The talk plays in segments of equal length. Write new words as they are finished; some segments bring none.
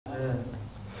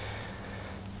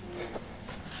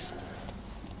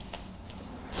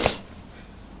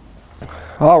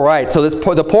All right, so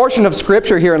the portion of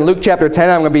Scripture here in Luke chapter 10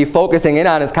 I'm going to be focusing in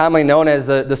on is commonly known as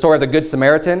the story of the Good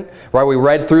Samaritan, where we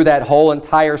read through that whole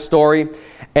entire story.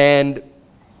 And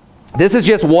this is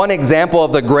just one example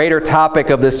of the greater topic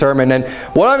of this sermon. And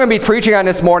what I'm going to be preaching on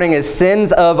this morning is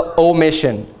sins of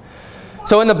omission.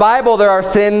 So in the Bible, there are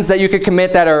sins that you could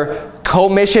commit that are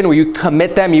commission, where you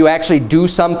commit them, you actually do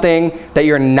something that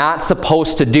you're not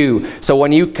supposed to do. So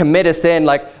when you commit a sin,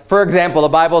 like for example, the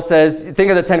Bible says,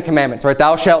 think of the 10 Commandments, right?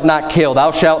 Thou shalt not kill,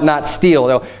 thou shalt not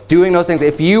steal. Doing those things,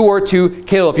 if you were to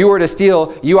kill, if you were to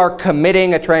steal, you are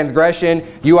committing a transgression.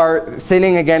 You are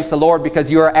sinning against the Lord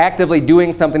because you are actively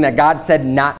doing something that God said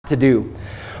not to do.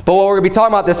 But what we're going to be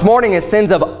talking about this morning is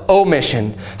sins of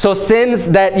omission. So sins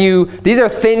that these are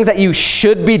things that you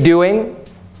should be doing,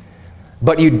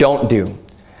 but you don't do.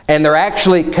 And they're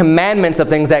actually commandments of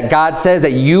things that God says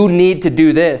that you need to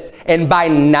do this. And by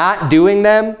not doing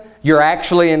them, you're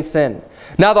actually in sin.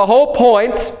 Now the whole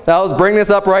point, I'll bring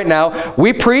this up right now,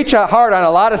 we preach hard on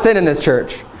a lot of sin in this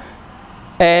church.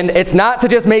 And it's not to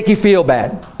just make you feel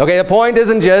bad. Okay, the point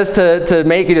isn't just to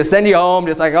make you, to send you home,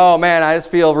 just like, oh man, I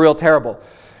just feel real terrible.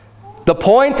 The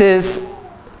point is,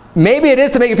 maybe it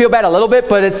is to make you feel bad a little bit,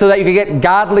 but it's so that you can get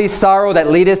godly sorrow that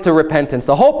leadeth to repentance.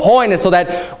 The whole point is so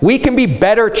that we can be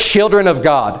better children of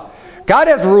God. God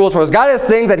has rules for us. God has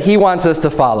things that He wants us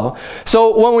to follow.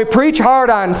 So when we preach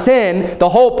hard on sin, the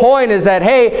whole point is that,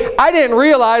 hey, I didn't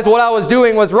realize what I was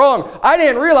doing was wrong. I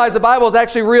didn't realize the Bible is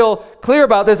actually real clear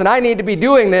about this, and I need to be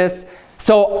doing this.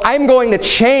 So I'm going to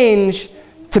change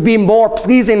to be more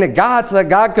pleasing to God so that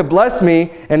God could bless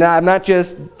me, and I'm not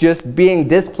just being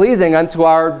displeasing unto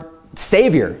our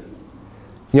Savior.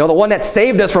 You know, the one that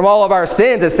saved us from all of our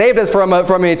sins, that saved us from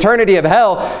an eternity of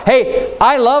hell. Hey,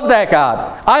 I love that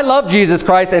God. I love Jesus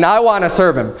Christ, and I want to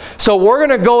serve Him. So we're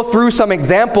going to go through some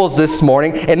examples this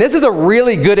morning, and this is a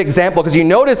really good example because you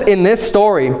notice in this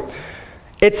story,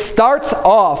 it starts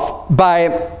off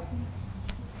by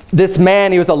this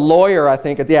man. He was a lawyer, I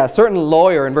think. Yeah, a certain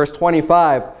lawyer in verse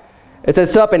 25. It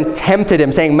says, up and tempted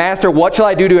him, saying, Master, what shall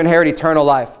I do to inherit eternal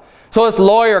life? So this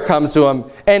lawyer comes to him,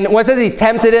 and when it says he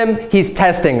tempted him, he's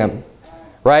testing him,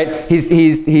 right?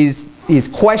 He's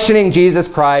questioning Jesus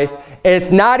Christ.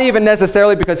 It's not even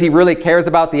necessarily because he really cares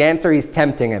about the answer. He's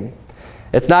tempting him.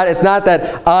 It's not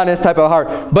that honest type of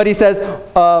heart. But he says, you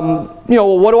know,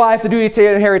 well, what do I have to do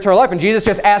to inherit eternal life? And Jesus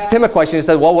just asked him a question. He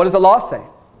said, well, what does the law say?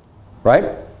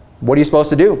 Right? What are you supposed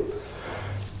to do?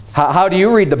 How do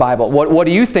you read the Bible? What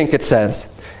do you think it says?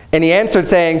 And he answered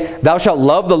saying, Thou shalt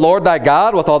love the Lord thy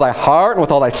God with all thy heart, and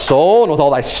with all thy soul, and with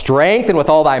all thy strength, and with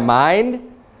all thy mind,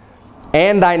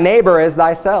 and thy neighbor as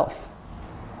thyself.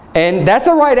 And that's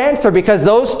a right answer because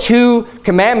those two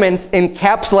commandments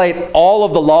encapsulate all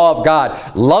of the law of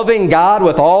God. Loving God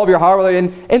with all of your heart.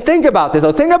 And think about this.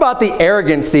 So think about the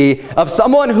arrogancy of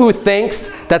someone who thinks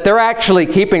that they're actually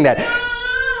keeping that.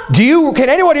 Can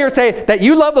anyone here say that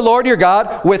you love the Lord your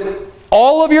God with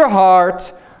all of your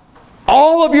heart,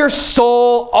 all of your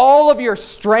soul, all of your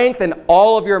strength, and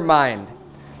all of your mind?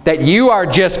 That you are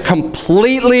just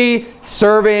completely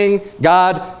serving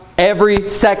God every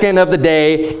second of the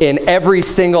day in every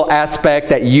single aspect,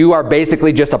 that you are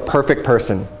basically just a perfect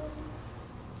person?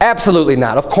 Absolutely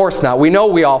not. Of course not. We know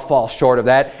we all fall short of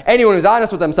that. Anyone who's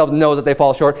honest with themselves knows that they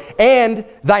fall short. And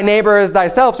thy neighbor as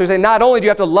thyself. So you're saying not only do you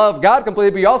have to love God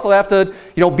completely, but you also have to,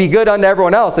 you know, be good unto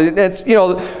everyone else. It's, you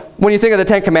know, when you think of the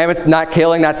 10 Commandments, not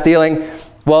killing, not stealing,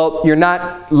 well, you're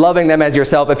not loving them as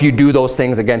yourself if you do those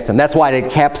things against them. That's why it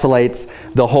encapsulates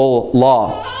the whole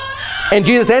law. And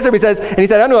Jesus answered him, he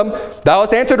said unto him, Thou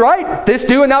hast answered right. This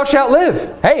do, and thou shalt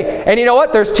live. Hey, and you know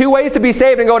what? There's two ways to be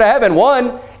saved and go to heaven.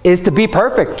 One is to be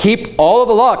perfect. Keep all of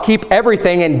the law. Keep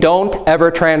everything, and don't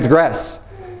ever transgress.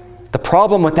 The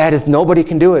problem with that is nobody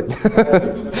can do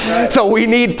it. So we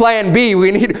need plan B.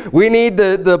 We need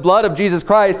the blood of Jesus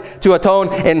Christ to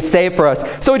atone and save for us.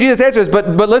 So Jesus answers, but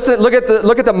listen, look at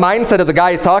the mindset of the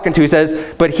guy he's talking to. He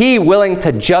says, But he, willing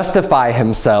to justify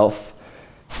himself,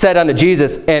 said unto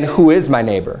Jesus, And who is my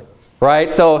neighbor?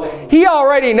 Right? So he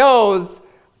already knows,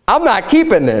 I'm not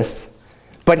keeping this.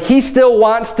 But he still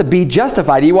wants to be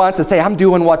justified. He wants to say, I'm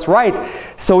doing what's right.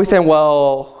 So he's saying,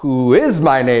 well, who is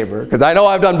my neighbor? Because I know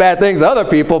I've done bad things to other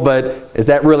people, but is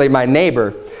that really my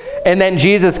neighbor? And then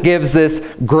Jesus gives this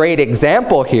great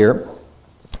example here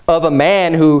of a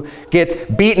man who gets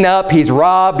beaten up, he's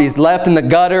robbed, he's left in the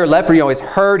gutter, he's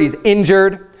hurt, he's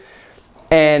injured.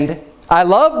 And I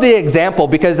love the example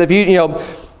because if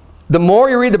the more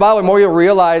you read the Bible, the more you'll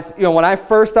realize, when I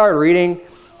first started reading,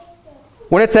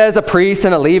 when it says a priest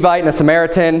and a Levite and a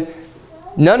Samaritan,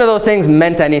 none of those things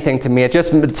meant anything to me.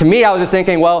 To me, I was just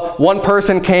thinking, well, one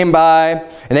person came by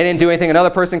and they didn't do anything. Another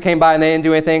person came by and they didn't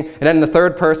do anything. And then the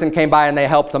third person came by and they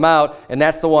helped them out. And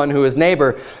that's the one who is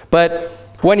neighbor. But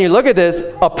when you look at this,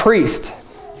 a priest,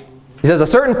 he says a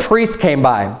certain priest came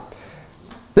by.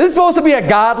 This is supposed to be a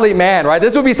godly man, right?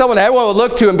 This would be someone that everyone would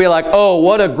look to and be like, oh,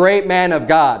 what a great man of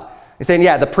God. He's saying,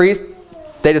 yeah, the priest,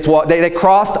 they just walked, they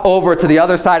crossed over to the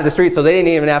other side of the street, so they didn't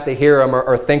even have to hear him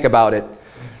or think about it,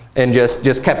 and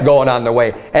just kept going on their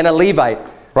way. And a Levite,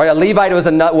 right? A Levite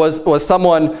was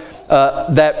someone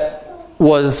that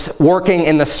was working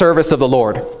in the service of the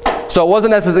Lord. So it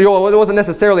wasn't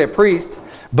necessarily a priest,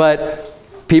 but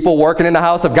people working in the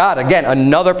house of God. Again,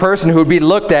 another person who would be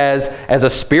looked as a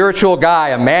spiritual guy,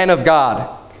 a man of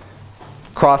God,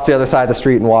 crossed the other side of the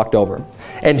street and walked over.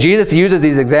 And Jesus uses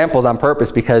these examples on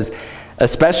purpose because,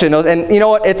 especially in those, and you know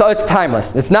what, it's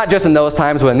timeless. It's not just in those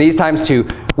times, but in these times too.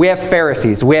 We have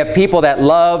Pharisees. We have people that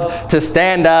love to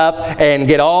stand up and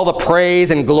get all the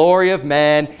praise and glory of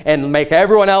men and make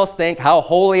everyone else think how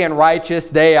holy and righteous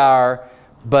they are.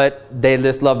 But they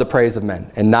just love the praise of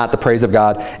men and not the praise of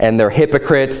God. And they're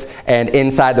hypocrites, and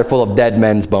inside they're full of dead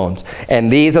men's bones.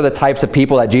 And these are the types of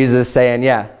people that Jesus is saying,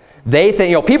 yeah, they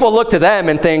think, people look to them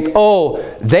and think, oh,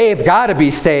 they've got to be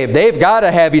saved. They've got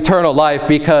to have eternal life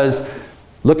because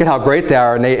look at how great they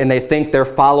are, and they think they're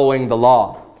following the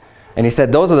law. And he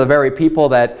said those are the very people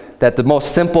that the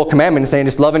most simple commandment is saying,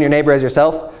 just loving your neighbor as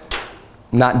yourself,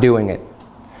 not doing it.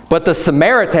 But the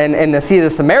Samaritan, and the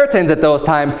Samaritans at those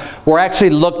times were actually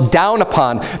looked down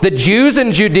upon. The Jews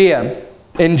in Judah,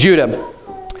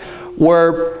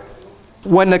 were,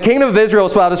 when the kingdom of Israel,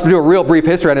 so I'll just do a real brief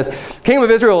history on this. The kingdom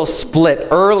of Israel was split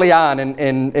early on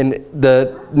in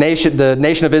the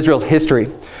nation of Israel's history.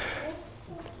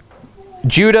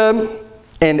 Judah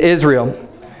and Israel.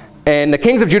 And the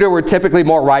kings of Judah were typically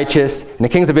more righteous, and the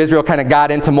kings of Israel kind of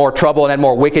got into more trouble and had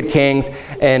more wicked kings,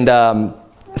 and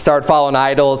started following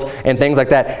idols and things like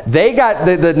that. They got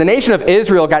the nation of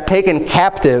Israel got taken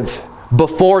captive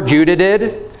before Judah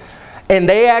did, and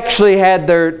they actually had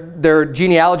their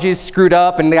genealogies screwed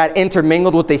up, and they got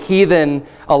intermingled with the heathen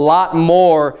a lot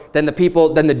more than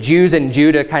the Jews in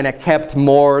Judah kind of kept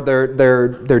more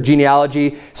their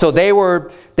genealogy. So they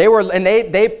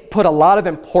put a lot of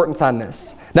importance on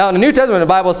this. Now in the New Testament, the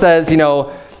Bible says,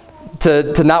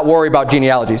 to not worry about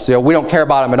genealogies. So we don't care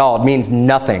about them at all. It means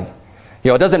nothing.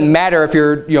 It doesn't matter if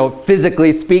you're,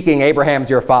 physically speaking, Abraham's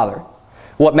your father.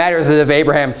 What matters is if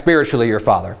Abraham's spiritually your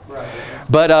father. Right.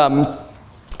 But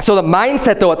so the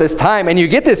mindset though at this time, and you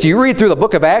get this, you read through the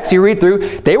book of Acts, you read through,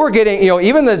 they were getting,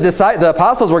 even the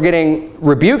apostles were getting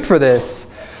rebuked for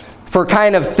this, for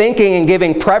kind of thinking and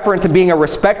giving preference and being a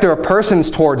respecter of persons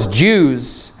towards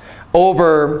Jews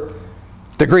over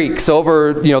the Greeks,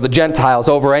 over the Gentiles,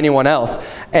 over anyone else.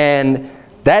 And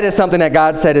that is something that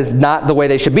God said is not the way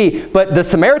they should be. But the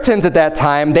Samaritans at that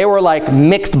time, they were like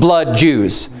mixed blood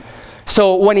Jews.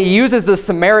 So when he uses the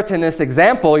Samaritan in this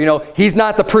example, he's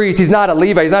not the priest, he's not a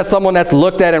Levite, he's not someone that's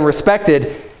looked at and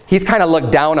respected. He's kind of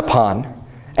looked down upon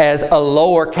as a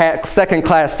lower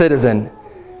second-class citizen.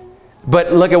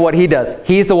 But look at what he does.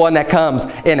 He's the one that comes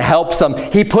and helps them.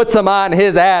 He puts them on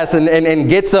his ass and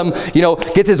gets them,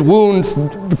 gets his wounds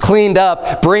cleaned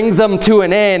up, brings them to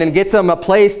an inn and gets them a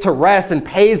place to rest and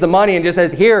pays the money and just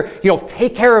says, here,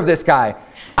 take care of this guy.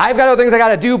 I've got other things I got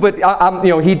to do, but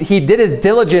he did his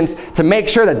diligence to make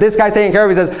sure that this guy's taken care of.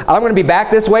 He says, I'm going to be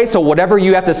back this way, so whatever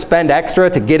you have to spend extra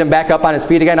to get him back up on his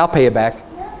feet again, I'll pay you back.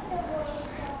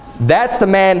 That's the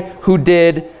man who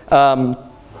did,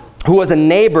 who was a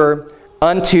neighbor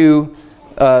unto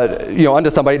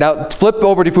somebody. Now flip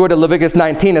over if you would to Leviticus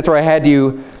 19. That's where I had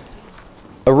you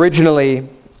originally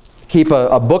keep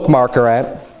a bookmarker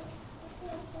at.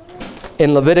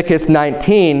 In Leviticus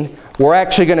 19, we're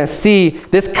actually going to see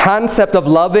this concept of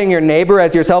loving your neighbor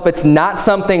as yourself. It's not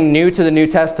something new to the New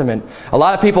Testament. A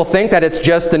lot of people think that it's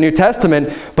just the New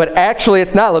Testament, but actually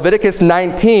it's not. Leviticus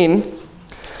 19,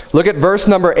 look at verse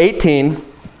number 18.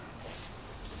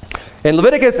 In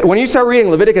Leviticus, when you start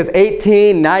reading Leviticus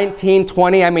 18, 19,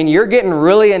 20, you're getting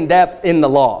really in depth in the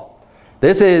law.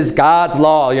 This is God's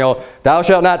law. Thou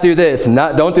shalt not do this, and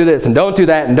don't do this, and don't do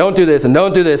that, and don't do this, and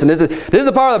don't do this. And this is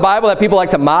a part of the Bible that people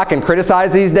like to mock and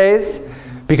criticize these days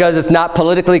because it's not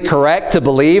politically correct to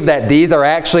believe that these are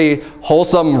actually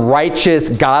wholesome, righteous,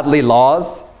 godly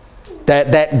laws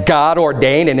that God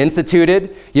ordained and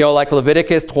instituted, like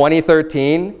Leviticus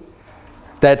 20:13.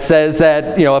 That says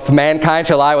that, if mankind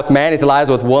shall lie with man, he lies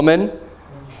with woman.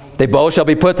 They both shall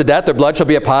be put to death, their blood shall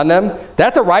be upon them.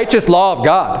 That's a righteous law of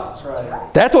God. That's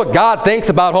right. That's what God thinks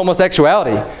about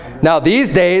homosexuality. Now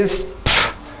these days,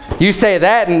 you say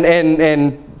that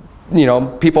and you know,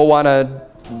 people want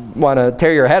to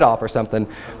tear your head off or something.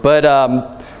 But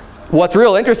what's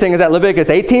real interesting is that Leviticus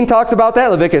 18 talks about that.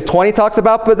 Leviticus 20 talks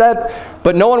about that.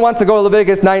 But no one wants to go to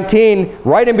Leviticus 19.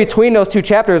 Right in between those two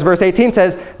chapters, verse 18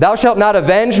 says, "Thou shalt not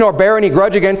avenge nor bear any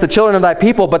grudge against the children of thy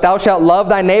people, but thou shalt love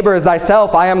thy neighbor as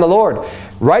thyself. I am the Lord."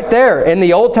 Right there in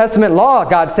the Old Testament law,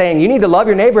 God's saying you need to love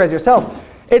your neighbor as yourself.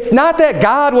 It's not that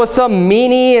God was some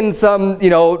meanie and some, you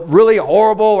know, really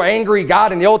horrible, angry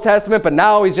God in the Old Testament, but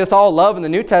now he's just all love in the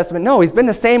New Testament. No, he's been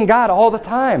the same God all the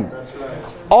time. That's right.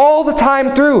 All the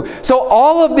time through. So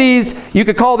all of these, you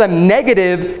could call them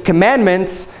negative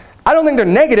commandments. I don't think they're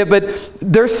negative, but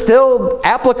they're still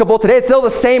applicable today. It's still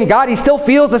the same God. He still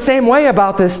feels the same way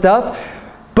about this stuff,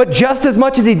 but just as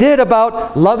much as he did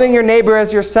about loving your neighbor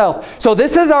as yourself. So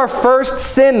this is our first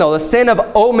sin, though, the sin of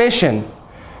omission.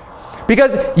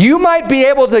 Because you might be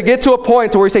able to get to a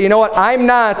point where you say, you know what, I'm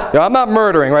not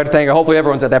murdering, right? Hopefully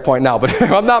everyone's at that point now, but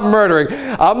I'm not murdering,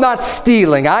 I'm not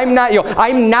stealing, I'm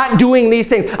not doing these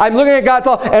things. I'm looking at God's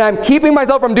law and I'm keeping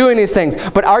myself from doing these things.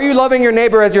 But are you loving your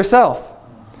neighbor as yourself?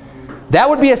 That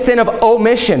would be a sin of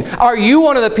omission. Are you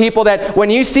one of the people that when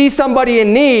you see somebody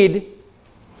in need,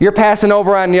 you're passing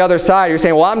over on the other side? You're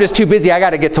saying, well, I'm just too busy, I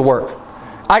got to get to work.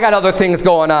 I got other things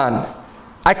going on.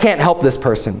 I can't help this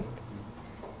person.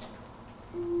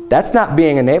 That's not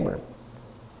being a neighbor.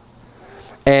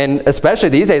 And especially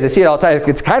these days, I see it all the time.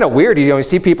 It's kind of weird. You know, you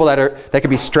see people that could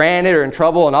be stranded or in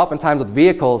trouble, and oftentimes with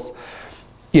vehicles,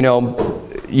 you know,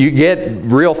 you get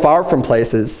real far from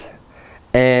places,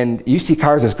 and you see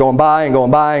cars just going by and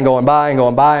going by and going by and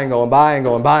going by and going by and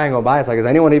going by and going by. It's like, is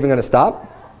anyone even going to stop?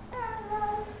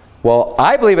 Well,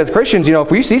 I believe as Christians, you know, if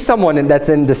we see someone that's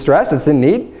in distress, that's in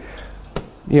need,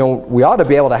 you know, we ought to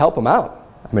be able to help them out.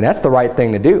 I mean, that's the right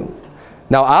thing to do.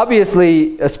 Now,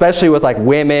 obviously, especially with like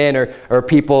women or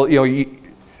people, you know,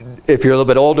 if you're a little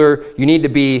bit older, you need to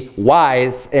be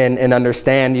wise and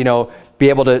understand, you know, be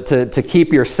able to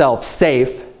keep yourself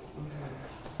safe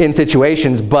in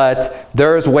situations. But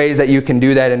there's ways that you can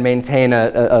do that and maintain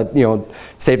a you know,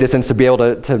 safe distance to be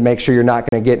able to make sure you're not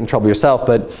going to get in trouble yourself.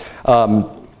 But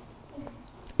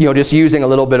you know, just using a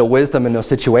little bit of wisdom in those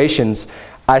situations,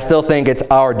 I still think it's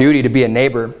our duty to be a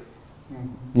neighbor.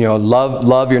 You know,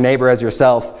 love your neighbor as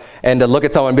yourself, and to look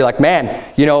at someone and be like, man,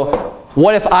 you know,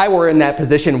 what if I were in that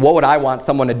position? What would I want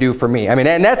someone to do for me? I mean,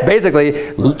 and that's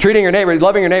basically treating your neighbor,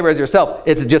 loving your neighbor as yourself.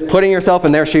 It's just putting yourself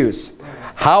in their shoes.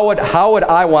 How would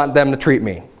I want them to treat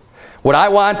me? Would I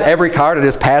want every car to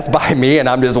just pass by me and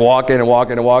I'm just walking and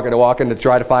walking and walking and walking to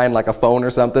try to find like a phone or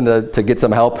something to get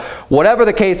some help? Whatever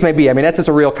the case may be. I mean, that's just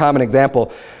a real common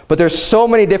example. But there's so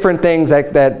many different things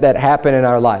that happen in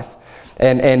our life.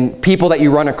 And people that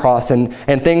you run across and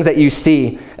things that you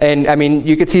see. And I mean,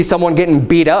 you could see someone getting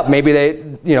beat up.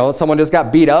 Maybe someone just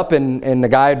got beat up and the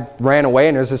guy ran away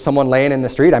and there's just someone laying in the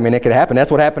street. I mean, it could happen.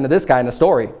 That's what happened to this guy in the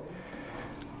story.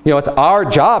 You know, it's our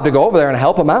job to go over there and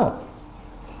help him out.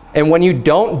 And when you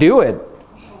don't do it,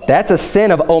 that's a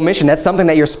sin of omission. That's something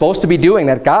that you're supposed to be doing,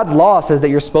 that God's law says that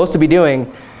you're supposed to be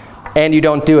doing, and you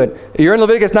don't do it. You're in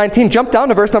Leviticus 19. Jump down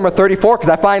to verse number 34, because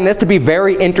I find this to be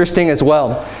very interesting as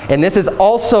well. And this is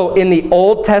also in the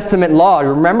Old Testament law.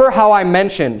 Remember how I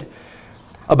mentioned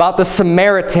about the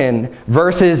Samaritan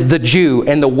versus the Jew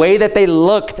and the way that they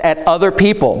looked at other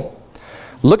people?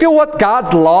 Look at what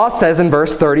God's law says in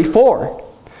verse 34.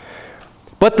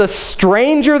 But the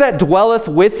stranger that dwelleth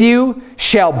with you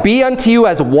shall be unto you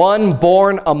as one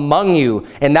born among you,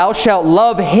 and thou shalt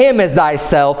love him as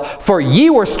thyself, for ye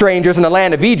were strangers in the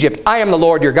land of Egypt. I am the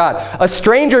Lord your God. A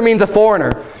stranger means a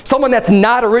foreigner, someone that's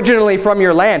not originally from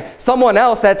your land, someone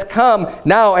else that's come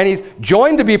now and he's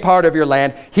joined to be part of your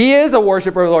land. He is a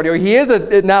worshiper of the Lord. He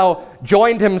is now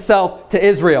joined himself to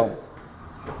Israel.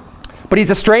 But he's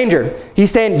a stranger.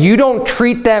 He's saying you don't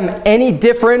treat them any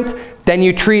different than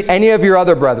you treat any of your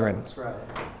other brethren. That's right.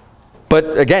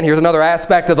 But again, here's another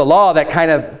aspect of the law that kind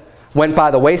of went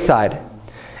by the wayside.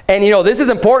 And you know, this is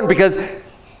important because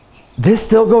this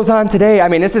still goes on today. I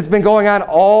mean, this has been going on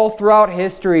all throughout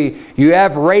history. You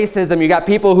have racism. You got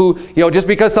people who, you know, just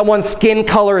because someone's skin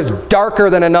color is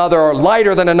darker than another or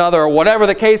lighter than another or whatever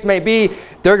the case may be,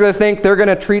 they're going to think they're going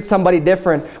to treat somebody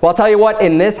different. Well, I'll tell you what,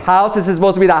 in this house, this is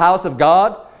supposed to be the house of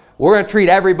God. We're going to treat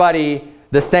everybody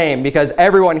the same, because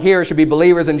everyone here should be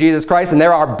believers in Jesus Christ, and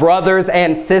there are brothers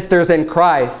and sisters in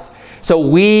Christ. So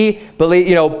we believe,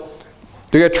 you know,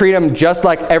 they're going to treat them just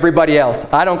like everybody else.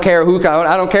 I don't care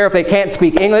I don't care if they can't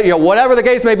speak English, you know, whatever the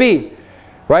case may be,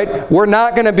 right? We're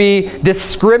not going to be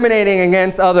discriminating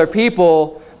against other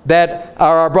people that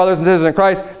are our brothers and sisters in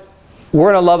Christ.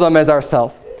 We're going to love them as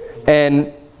ourselves.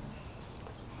 And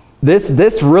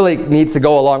this really needs to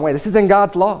go a long way. This is in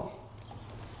God's law.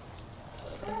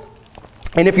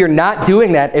 And if you're not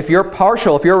doing that, if you're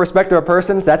partial, if you're a respecter of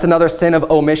persons, that's another sin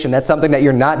of omission. That's something that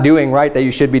you're not doing right that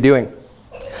you should be doing.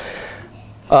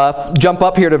 Jump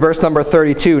up here to verse number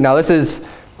 32. Now this is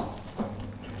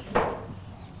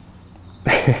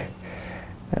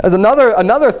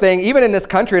another thing, even in this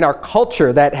country, in our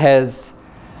culture, that has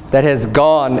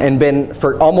gone and been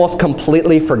almost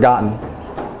completely forgotten.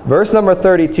 Verse number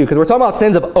 32, because we're talking about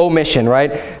sins of omission,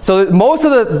 right? So most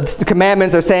of the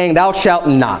commandments are saying, thou shalt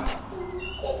not.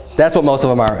 That's what most of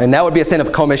them are. And that would be a sin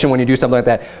of commission when you do something like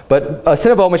that. But a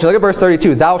sin of omission, look at verse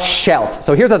 32, thou shalt.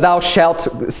 So here's a thou shalt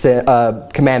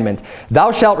commandment.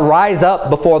 Thou shalt rise up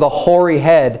before the hoary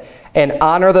head and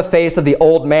honor the face of the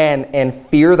old man and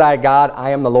fear thy God,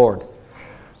 I am the Lord.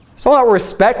 So about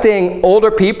respecting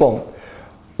older people.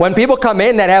 When people come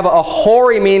in that have a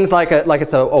hoary, means like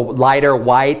it's a lighter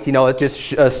white, you know, it's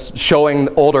just showing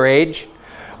older age.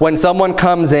 When someone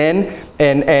comes in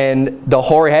and the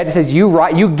hoary head says,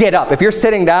 you get up. If you're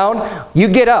sitting down, you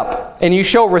get up and you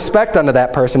show respect unto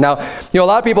that person. Now, you know, a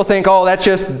lot of people think, oh, that's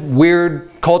just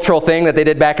weird cultural thing that they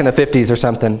did back in the 50s or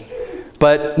something.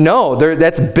 But no,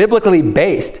 that's biblically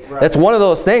based. Right. That's one of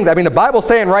those things. I mean, the Bible's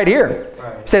saying right here.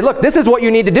 Right. Say, look, this is what you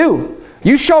need to do.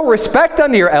 You show respect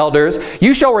unto your elders.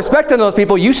 You show respect unto those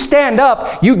people. You stand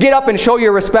up. You get up and show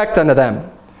your respect unto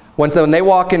them when they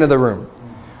walk into the room.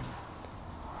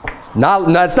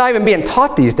 It's not even being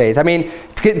taught these days. I mean,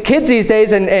 kids these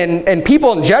days and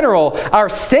people in general are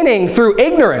sinning through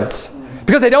ignorance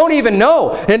because they don't even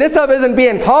know. And this stuff isn't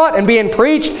being taught and being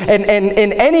preached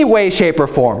in any way, shape, or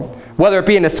form. Whether it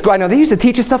be in a school. I know they used to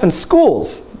teach us stuff in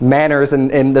schools. Manners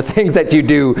and the things that you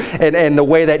do and the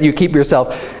way that you keep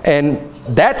yourself. And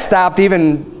that stopped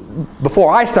even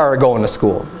before I started going to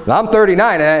school. Now, I'm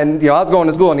 39 and you know I was going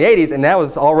to school in the 80s and that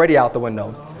was already out the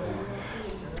window.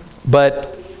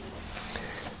 But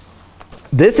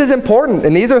this is important,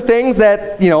 and these are things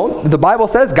that, you know, the Bible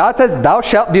says, God says, thou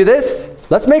shalt do this.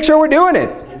 Let's make sure we're doing it.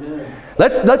 Amen.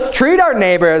 Let's treat our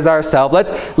neighbor as ourselves.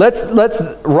 Let's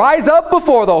rise up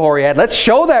before the hoary head. Let's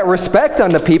show that respect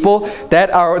unto people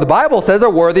that the Bible says are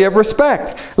worthy of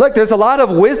respect. Look, there's a lot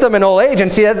of wisdom in old age,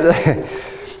 and see,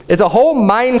 it's a whole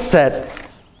mindset.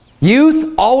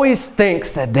 Youth always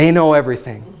thinks that they know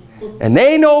everything, and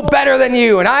they know better than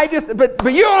you, and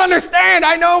but you don't understand.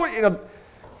 I know, you know.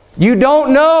 You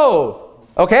don't know,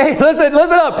 okay? Listen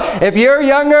up. If you're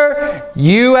younger,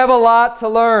 you have a lot to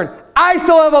learn. I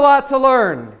still have a lot to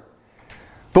learn.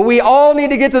 But we all need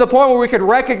to get to the point where we could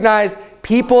recognize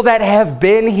people that have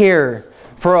been here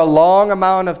for a long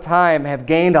amount of time have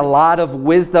gained a lot of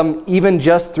wisdom even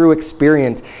just through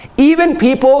experience. Even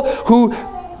people who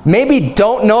maybe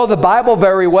don't know the Bible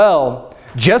very well,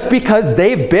 just because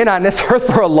they've been on this earth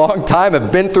for a long time, have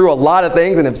been through a lot of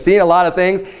things and have seen a lot of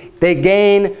things, they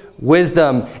gain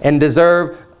wisdom and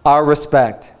deserve our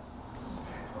respect.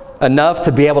 Enough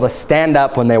to be able to stand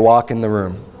up when they walk in the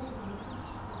room.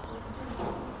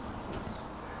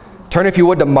 Turn, if you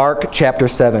would, to Mark chapter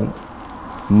 7.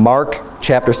 Mark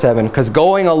chapter 7. Because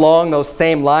going along those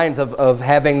same lines of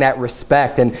having that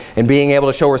respect and being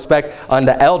able to show respect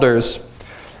unto elders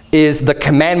is the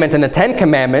commandment in the 10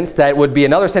 Commandments that would be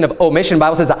another sin of omission. The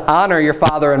Bible says, honor your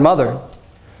father and mother.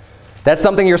 That's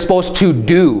something you're supposed to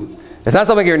do. It's not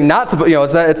something you're not supposed, you know,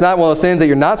 it's not one of those sins that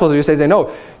you're not supposed to do. You say,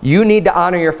 no, you need to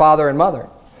honor your father and mother.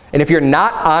 And if you're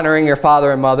not honoring your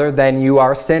father and mother, then you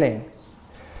are sinning.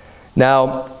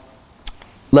 Now,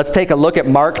 let's take a look at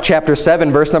Mark chapter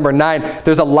 7, verse number 9.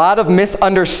 There's a lot of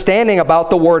misunderstanding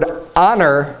about the word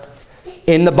honor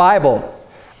in the Bible.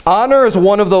 Honor is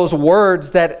one of those words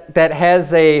that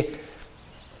has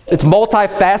it's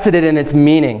multifaceted in its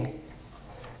meaning.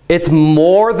 It's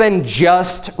more than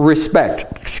just respect.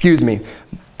 Excuse me.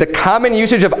 The common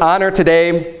usage of honor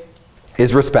today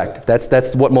is respect.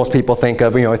 That's what most people think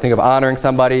of. You know, think of honoring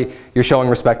somebody, you're showing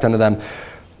respect unto them.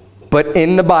 But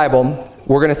in the Bible,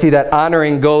 we're going to see that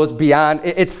honoring goes beyond.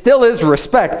 It still is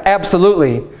respect,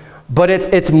 absolutely. But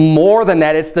it's more than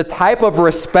that. It's the type of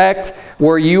respect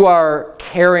where you are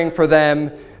caring for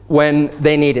them when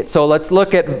they need it. So let's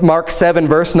look at Mark 7,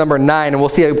 verse number 9, and we'll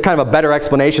see kind of a better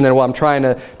explanation than what I'm trying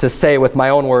to say with my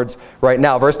own words right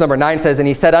now. Verse number 9 says, and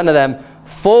he said unto them,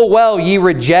 full well ye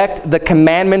reject the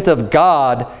commandment of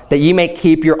God, that ye may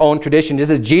keep your own tradition. This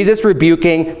is Jesus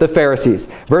rebuking the Pharisees.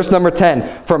 Verse number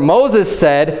 10, for Moses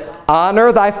said,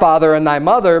 honor thy father and thy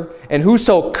mother, and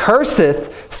whoso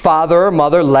curseth father or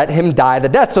mother, let him die the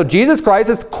death. So Jesus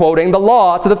Christ is quoting the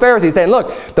law to the Pharisees, saying,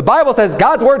 look, the Bible says,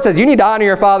 God's word says you need to honor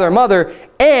your father and mother,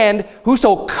 and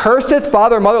whoso curseth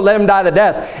father or mother, let him die the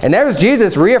death. And there's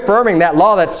Jesus reaffirming that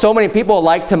law that so many people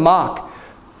like to mock.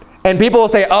 And people will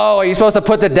say, oh, are you supposed to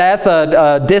put to death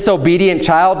a disobedient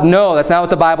child? No, that's not what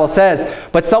the Bible says.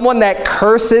 But someone that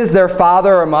curses their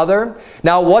father or mother.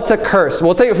 Now, what's a curse?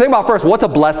 Well, think about first, what's a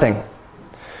blessing?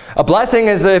 A blessing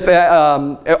is if,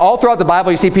 all throughout the Bible,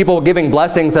 you see people giving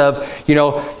blessings of,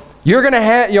 you're going to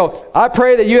have, I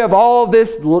pray that you have all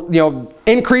this,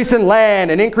 increase in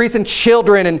land and increase in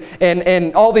children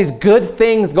and all these good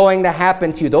things going to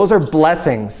happen to you. Those are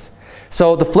blessings.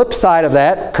 So the flip side of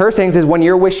that, cursings, is when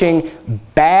you're wishing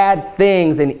bad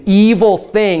things and evil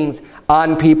things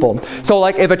on people. So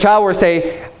like if a child were to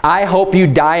say, I hope you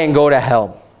die and go to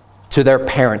hell, to their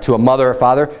parent, to a mother or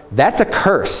father, that's a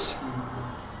curse.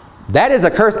 That is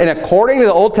a curse. And according to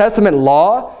the Old Testament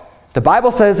law, the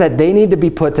Bible says that they need to be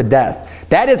put to death.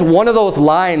 That is one of those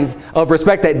lines of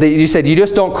respect that you said, you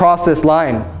just don't cross this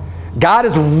line. God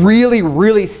is really,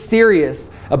 really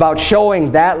serious about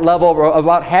showing that level,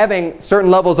 about having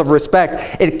certain levels of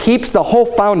respect. It keeps the whole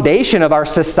foundation of our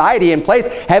society in place,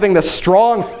 having the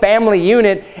strong family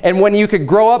unit. And when you could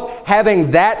grow up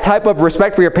having that type of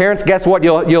respect for your parents, guess what?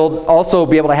 You'll also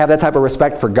be able to have that type of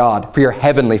respect for God, for your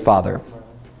heavenly Father.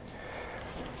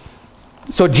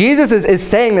 So Jesus is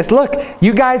saying this, look,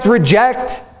 you guys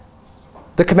reject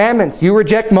the commandments. You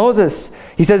reject Moses.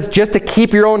 He says just to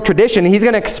keep your own tradition. He's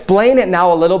going to explain it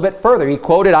now a little bit further. He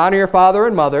quoted, honor your father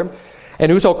and mother,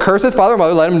 and whoso curseth father or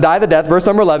mother, let him die the death. Verse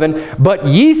number 11, but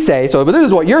ye say, but this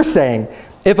is what you're saying,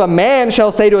 if a man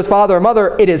shall say to his father or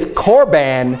mother, it is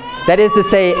korban, that is to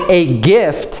say a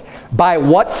gift, by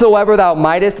whatsoever thou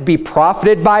mightest be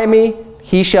profited by me,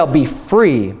 he shall be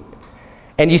free.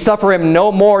 And ye suffer him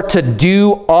no more to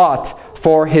do aught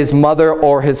for his mother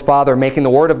or his father, making the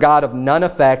word of God of none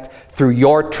effect through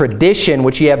your tradition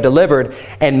which ye have delivered,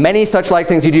 and many such like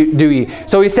things you do ye.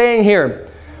 So he's saying here,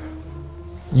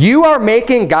 you are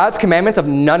making God's commandments of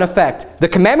none effect. The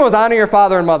commandment was honor your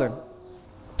father and mother.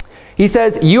 He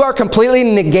says you are completely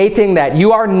negating that.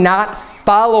 You are not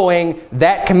following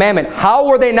that commandment. How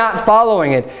were they not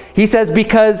following it? He says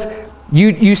because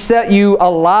you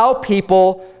allow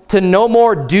people to no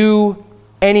more do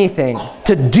anything,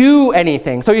 to do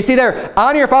anything. So you see there,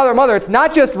 honor your father and mother, it's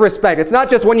not just respect. It's not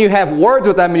just when you have words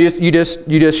with them and you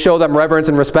just show them reverence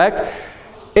and respect.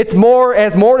 It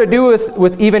has more to do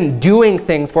with even doing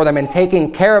things for them and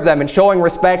taking care of them and showing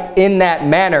respect in that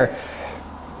manner.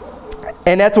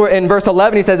 And that's where in verse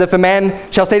 11 he says, if a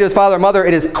man shall say to his father or mother,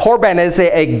 it is korban, it is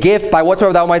a gift, by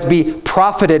whatsoever thou mightst be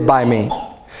profited by me.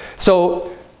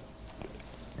 So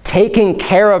taking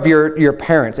care of your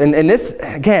parents. And this,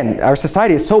 again, our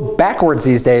society is so backwards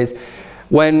these days.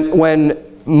 When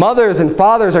mothers and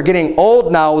fathers are getting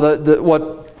old now,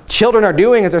 what children are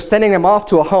doing is they're sending them off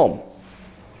to a home.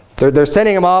 They're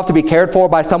sending them off to be cared for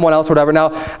by someone else or whatever. Now,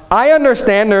 I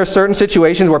understand there are certain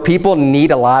situations where people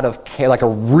need a lot of care, like a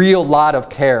real lot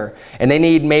of care. And they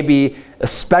need maybe a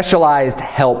specialized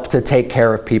help to take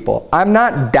care of people. I'm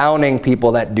not downing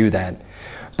people that do that.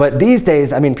 But these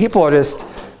days, I mean, people are just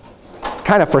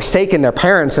kind of forsaking their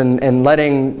parents and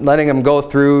letting them go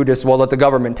through just, well, let the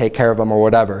government take care of them or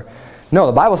whatever. No,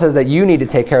 the Bible says that you need to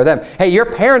take care of them. Hey, your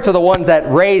parents are the ones that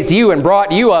raised you and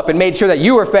brought you up and made sure that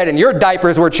you were fed and your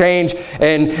diapers were changed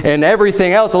and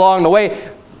everything else along the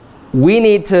way. We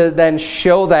need to then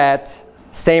show that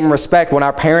same respect when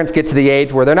our parents get to the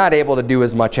age where they're not able to do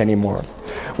as much anymore.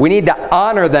 We need to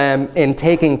honor them in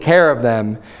taking care of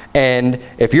them. And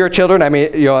if you're children, I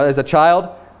mean, as a child,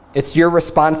 it's your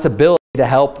responsibility to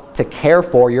help to care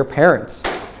for your parents.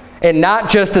 And not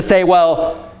just to say,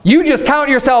 well, you just count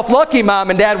yourself lucky, Mom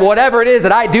and Dad, whatever it is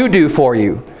that I do for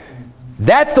you.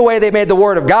 That's the way they made the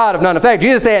word of God of none effect.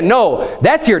 Jesus saying, no,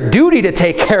 that's your duty to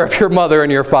take care of your mother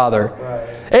and your father.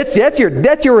 Right.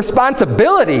 That's your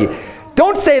responsibility.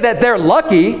 Don't say that they're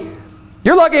lucky.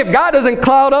 You're lucky if God doesn't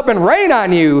cloud up and rain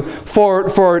on you for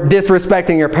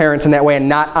disrespecting your parents in that way and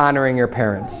not honoring your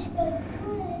parents.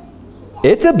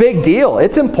 It's a big deal.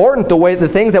 It's important the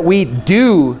things that we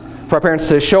do for our parents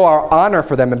to show our honor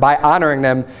for them. And by honoring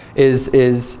them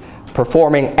is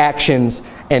performing actions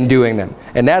and doing them.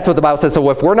 And that's what the Bible says. So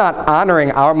if we're not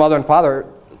honoring our mother and father,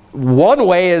 one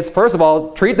way is, first of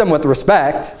all, treat them with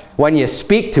respect when you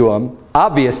speak to them,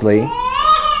 obviously.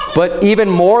 But even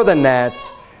more than that,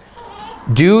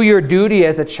 do your duty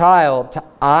as a child to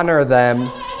honor them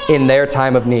in their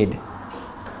time of need.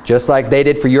 Just like they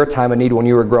did for your time of need when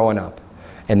you were growing up.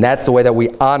 And that's the way that we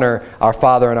honor our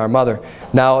father and our mother.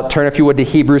 Now, turn, if you would, to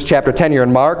Hebrews chapter 10. You're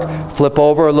in Mark. Flip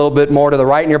over a little bit more to the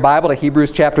right in your Bible to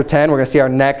Hebrews chapter 10. We're going to see our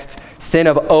next sin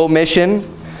of omission.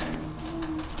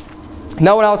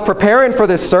 Now, when I was preparing for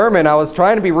this sermon, I was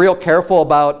trying to be real careful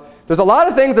about, there's a lot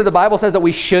of things that the Bible says that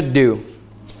we should do.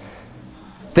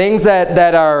 Things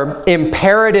that are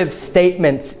imperative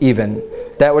statements even,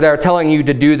 that are telling you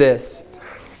to do this.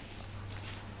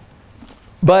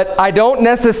 But I don't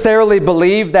necessarily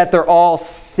believe that they're all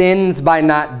sins by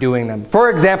not doing them. For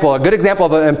example, a good example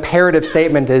of an imperative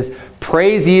statement is,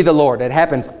 praise ye the Lord. It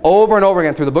happens over and over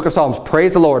again through the book of Psalms.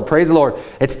 Praise the Lord, praise the Lord.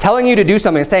 It's telling you to do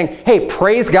something. It's saying, hey,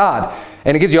 praise God.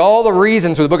 And it gives you all the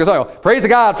reasons through the book of Psalms. Praise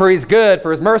God, for he's good,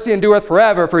 for his mercy endureth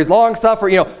forever, for he's long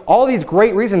suffering. You know, all these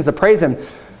great reasons to praise him.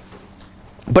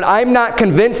 But I'm not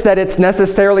convinced that it's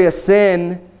necessarily a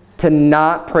sin to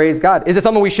not praise God. Is it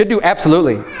something we should do?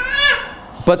 Absolutely.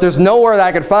 But there's nowhere that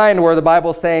I could find where the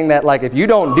Bible's saying that, like, if you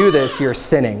don't do this, you're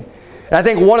sinning. And I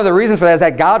think one of the reasons for that is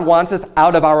that God wants us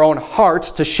out of our own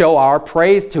hearts to show our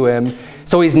praise to him.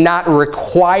 So he's not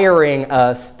requiring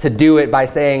us to do it by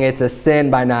saying it's a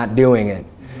sin by not doing it.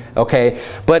 Okay?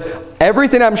 But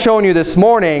everything I'm showing you this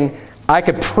morning, I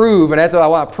could prove, and that's what I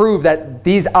want to prove, that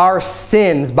these are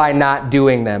sins by not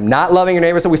doing them. Not loving your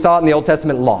neighbor, so we saw it in the Old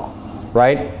Testament law,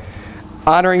 right?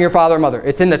 Honoring your father and mother.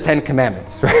 It's in the 10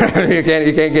 Commandments. you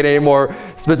can't get any more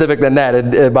specific than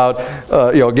that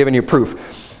about giving you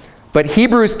proof. But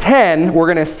Hebrews 10, we're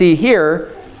going to see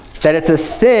here that it's a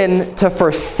sin to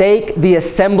forsake the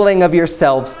assembling of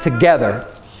yourselves together.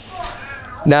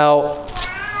 Now,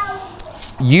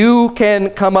 you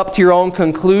can come up to your own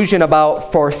conclusion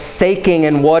about forsaking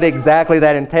and what exactly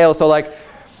that entails. So, like,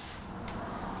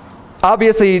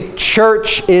 obviously,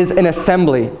 church is an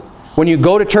assembly. When you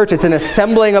go to church, it's an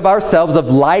assembling of ourselves, of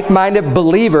like-minded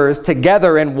believers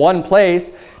together in one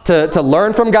place to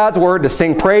learn from God's word, to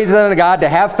sing praises unto God, to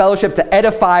have fellowship, to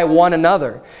edify one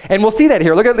another. And we'll see that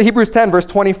here. Look at Hebrews 10, verse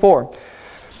 24.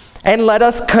 And let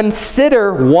us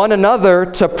consider one another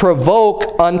to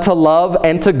provoke unto love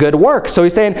and to good works. So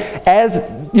he's saying, as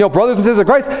brothers and sisters of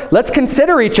Christ, let's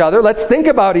consider each other, let's think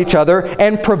about each other,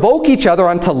 and provoke each other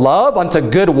unto love, unto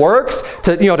good works,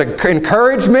 to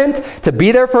encouragement, to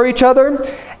be there for each other.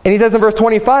 And he says in verse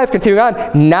 25, continuing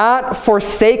on, not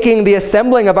forsaking the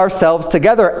assembling of ourselves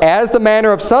together, as the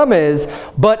manner of some is,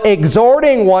 but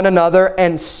exhorting one another,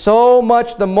 and so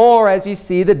much the more as you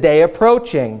see the day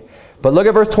approaching. But look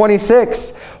at verse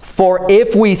 26. For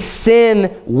if we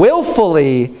sin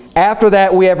willfully, after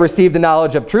that we have received the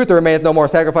knowledge of truth, there remaineth no more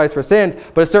sacrifice for sins,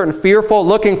 but a certain fearful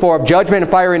looking for of judgment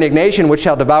and fiery indignation, which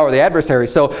shall devour the adversary.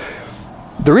 So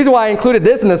the reason why I included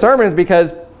this in the sermon is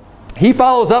because he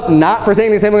follows up not forsaking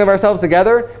the assembling of ourselves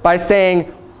together by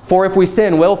saying, for if we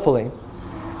sin willfully.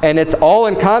 And it's all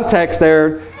in context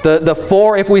there. The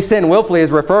for if we sin willfully is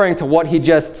referring to what he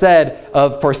just said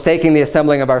of forsaking the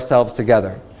assembling of ourselves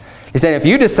together. He's saying, if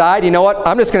you decide, you know what,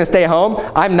 I'm just going to stay home,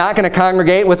 I'm not going to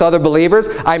congregate with other believers,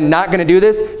 I'm not going to do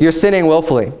this, you're sinning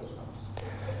willfully.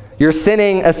 You're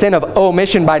sinning a sin of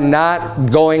omission by not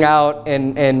going out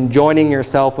and joining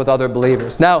yourself with other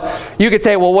believers. Now, you could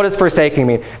say, well, what does forsaking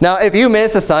mean? Now, if you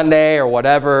miss a Sunday or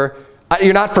whatever,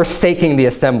 you're not forsaking the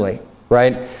assembly,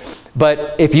 right?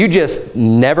 But if you just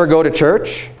never go to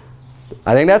church,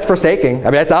 I think that's forsaking. I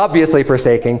mean, that's obviously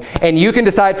forsaking. And you can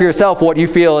decide for yourself what you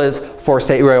feel is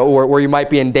forsaking, or where you might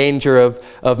be in danger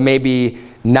of maybe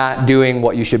not doing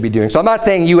what you should be doing. So I'm not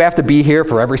saying you have to be here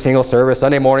for every single service,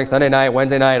 Sunday morning, Sunday night,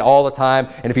 Wednesday night, all the time.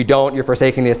 And if you don't, you're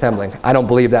forsaking the assembling. I don't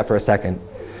believe that for a second.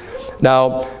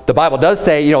 Now, the Bible does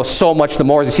say, so much the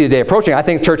more as you see the day approaching. I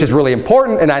think church is really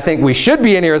important, and I think we should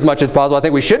be in here as much as possible. I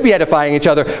think we should be edifying each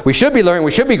other. We should be learning.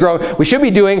 We should be growing. We should be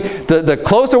doing. The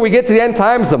closer we get to the end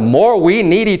times, the more we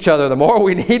need each other, the more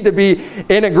we need to be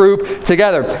in a group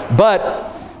together.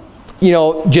 But,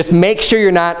 just make sure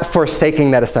you're not forsaking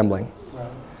that assembling.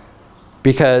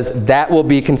 Because that will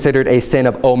be considered a sin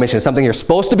of omission. Something you're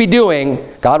supposed to be doing.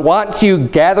 God wants you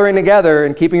gathering together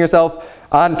and keeping yourself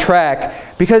on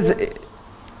track. Because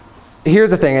here's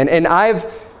the thing, and I've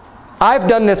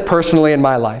done this personally in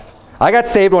my life. I got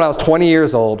saved when I was 20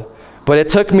 years old, but it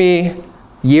took me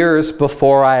years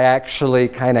before I actually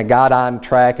kind of got on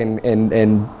track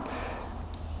and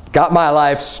got my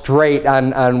life straight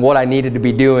on what I needed to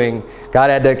be doing. God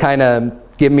had to kind of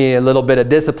give me a little bit of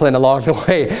discipline along the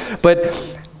way.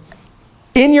 But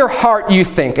in your heart you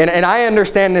think, and I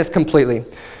understand this completely,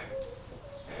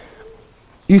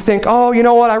 you think, oh, you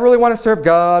know what, I really want to serve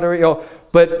God, or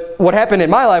but what happened in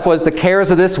my life was the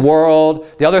cares of this world,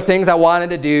 the other things I wanted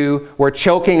to do were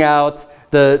choking out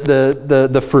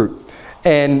the fruit.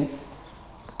 And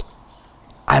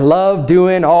I love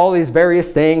doing all these various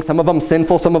things, some of them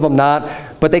sinful, some of them not,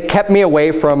 but they kept me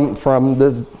away from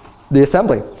the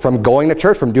assembly, from going to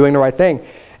church, from doing the right thing.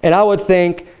 And I would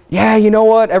think, yeah, you know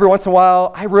what, every once in a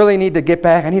while, I really need to get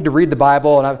back, I need to read the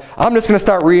Bible, and I'm just going to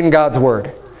start reading God's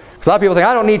Word. Because a lot of people think,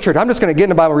 I don't need church, I'm just going to get in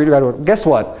the Bible and read God's Word. Guess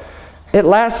what? it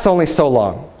lasts only so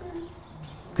long.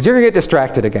 Because you're going to get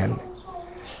distracted again.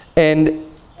 And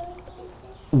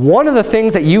one of the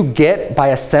things that you get by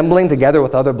assembling together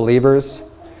with other believers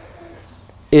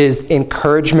is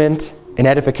encouragement and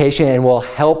edification, and will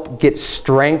help get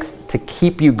strength to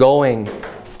keep you going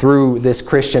through this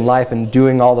Christian life and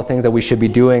doing all the things that we should be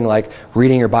doing, like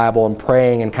reading your Bible and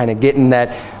praying and kind of getting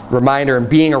that reminder and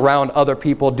being around other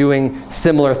people doing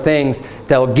similar things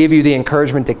that will give you the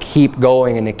encouragement to keep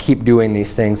going and to keep doing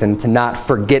these things and to not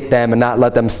forget them and not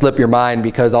let them slip your mind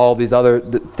because all these other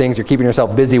things you're keeping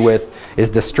yourself busy with is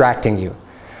distracting you.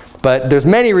 But there's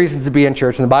many reasons to be in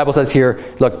church, and the Bible says here,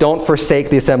 look, don't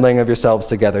forsake the assembling of yourselves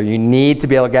together. You need to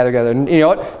be able to gather together. And you know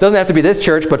what? It doesn't have to be this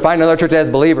church, but find another church that has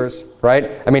believers,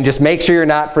 right? I mean, just make sure you're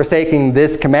not forsaking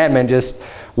this commandment, just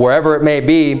wherever it may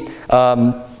be.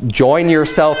 Join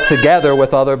yourself together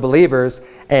with other believers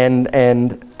and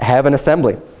have an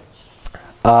assembly.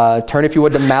 Turn, if you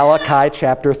would, to Malachi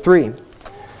chapter 3.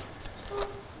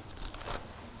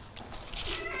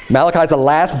 Malachi is the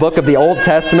last book of the Old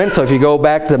Testament, so if you go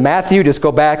back to Matthew, just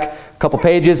go back a couple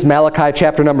pages, Malachi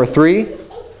chapter number 3.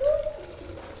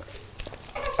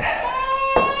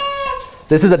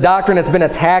 This is a doctrine that's been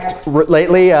attacked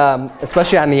lately,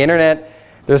 especially on the internet.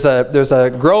 There's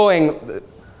a growing,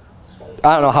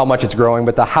 I don't know how much it's growing,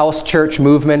 but the house church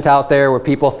movement out there where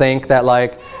people think that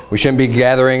like we shouldn't be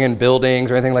gathering in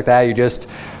buildings or anything like that. You just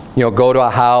go to a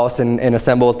house and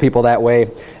assemble with people that way.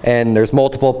 And there's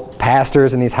multiple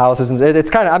pastors in these houses. And it's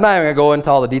kind of, I'm not even going to go into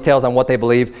all the details on what they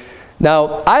believe.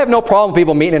 Now, I have no problem with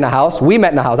people meeting in a house. We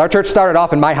met in a house. Our church started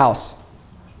off in my house,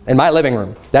 in my living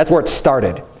room. That's where it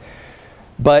started.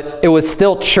 But it was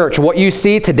still church. What you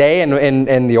see today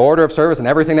in the order of service and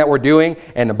everything that we're doing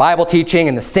and the Bible teaching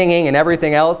and the singing and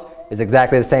everything else is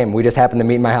exactly the same. We just happen to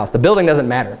meet in my house. The building doesn't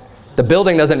matter. The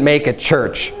building doesn't make a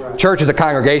church. Right. Church is a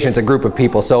congregation. It's a group of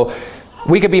people. So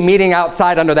we could be meeting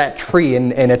outside under that tree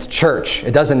and it's church.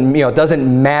 It doesn't, it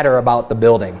doesn't matter about the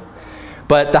building.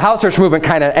 But the house church movement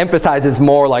kind of emphasizes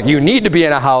more like you need to be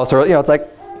in a house, or it's like,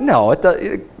 no, it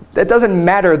doesn't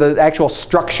matter the actual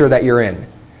structure that you're in.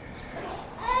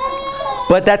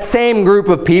 But that same group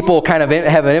of people kind of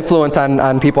have an influence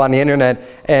on people on the internet,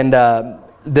 and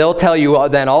they'll tell you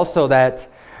then also that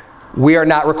we are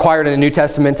not required in the New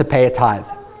Testament to pay a tithe.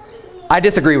 I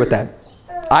disagree with that.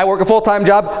 I work a full-time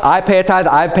job. I pay a tithe.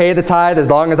 I pay the tithe as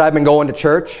long as I've been going to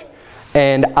church.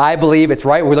 And I believe it's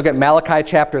right. We look at Malachi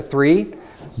chapter 3,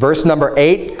 verse number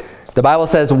 8. The Bible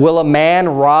says, will a man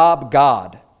rob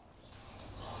God?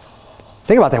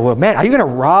 Think about that. Well, man, are you going to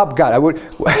rob God? Like,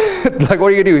 what are you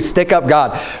going to do? Stick up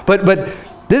God. But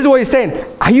this is what he's saying.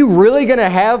 Are you really going to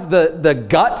have the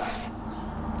guts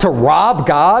to rob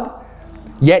God?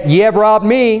 Yet ye have robbed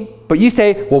me. But you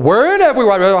say, well, wherein have we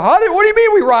robbed you? What do you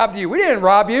mean we robbed you? We didn't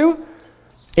rob you.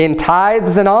 In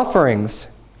tithes and offerings.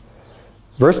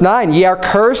 Verse 9, ye are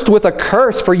cursed with a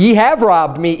curse, for ye have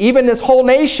robbed me, even this whole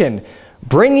nation.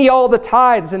 Bring ye all the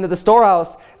tithes into the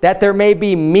storehouse, that there may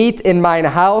be meat in mine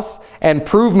house, and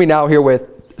prove me now herewith,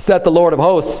 saith the Lord of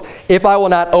hosts, if I will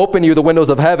not open you the windows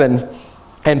of heaven,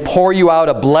 and pour you out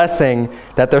a blessing,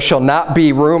 that there shall not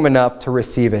be room enough to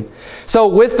receive it. So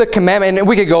with the commandment, and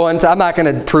we could go into, I'm not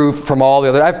going to prove from all the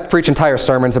other, I've preached entire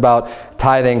sermons about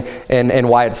tithing and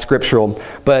why it's scriptural,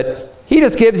 but he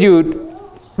just gives you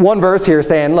one verse here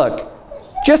saying, look,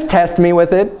 just test me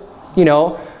with it,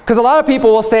 because a lot of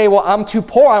people will say, well, I'm too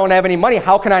poor, I don't have any money,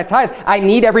 how can I tithe? I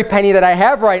need every penny that I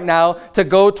have right now to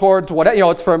go towards what,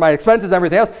 it's for my expenses and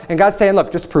everything else. And God's saying,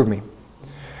 look, just prove me.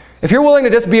 If you're willing to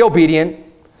just be obedient,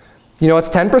 it's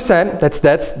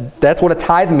 10%. That's what a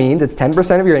tithe means. It's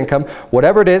 10% of your income.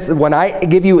 Whatever it is, when I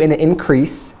give you an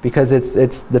increase, because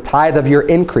it's the tithe of your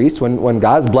increase, when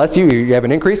God's blessed you, you have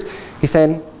an increase, he's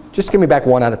saying, just give me back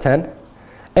 1 out of 10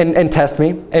 and test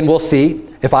me, and we'll see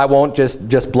if I won't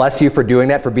just bless you for doing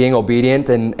that, for being obedient,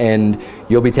 and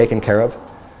you'll be taken care of.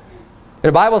 And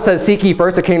the Bible says, seek ye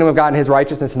first the kingdom of God and his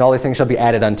righteousness, and all these things shall be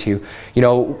added unto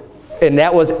you. And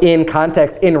that was in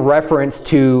context, in reference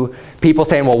to people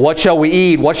saying, well, what shall we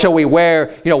eat? What shall we wear?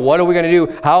 What are we going to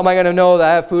do? How am I going to know that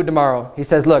I have food tomorrow? He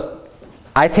says, look,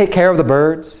 I take care of the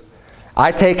birds.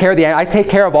 I take care of I take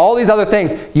care of all these other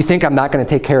things. You think I'm not going to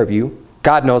take care of you?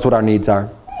 God knows what our needs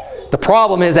are. The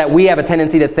problem is that we have a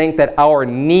tendency to think that our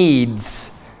needs,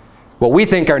 what we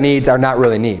think our needs, are not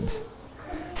really needs.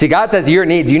 See, God says your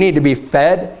needs, you need to be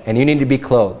fed and you need to be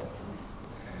clothed.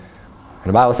 And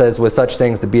the Bible says with such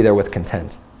things to be there with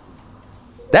content.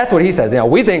 That's what he says.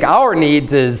 We think our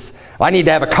needs is, I need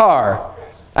to have a car.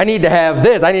 I need to have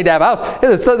this. I need to have a house.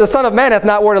 The Son of Man hath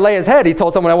not where to lay his head. He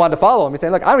told someone I wanted to follow him. He's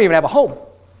saying, look, I don't even have a home.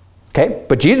 Okay,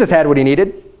 but Jesus had what he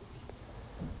needed.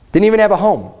 Didn't even have a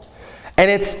home. And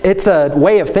it's a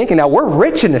way of thinking. Now, we're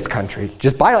rich in this country.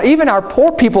 Even our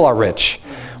poor people are rich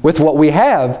with what we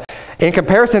have in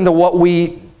comparison to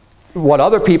what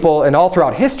other people and all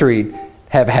throughout history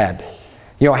have had.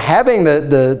 You know, having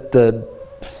the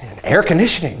air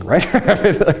conditioning, right?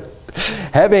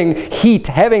 Having heat,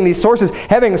 having these sources,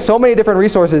 having so many different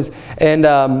resources and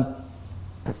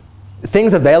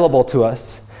things available to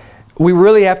us. We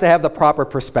really have to have the proper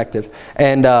perspective.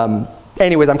 And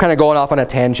anyways, I'm kind of going off on a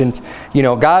tangent. You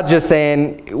know, God's just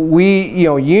saying,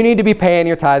 you need to be paying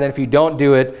your tithe, and if you don't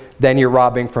do it, then you're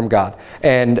robbing from God.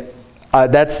 And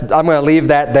I'm going to leave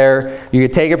that there. You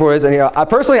can take it for what it is. And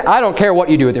personally, I don't care what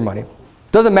you do with your money.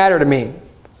 It doesn't matter to me.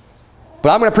 But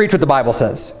I'm going to preach what the Bible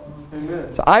says.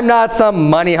 Amen. So I'm not some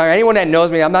money hungry. Anyone that knows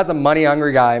me, I'm not some money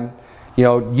hungry guy. You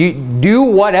know, you do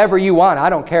whatever you want. I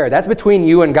don't care. That's between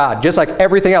you and God, just like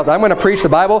everything else. I'm going to preach the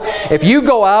Bible. If you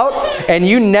go out and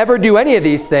you never do any of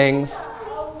these things,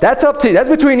 that's up to you. That's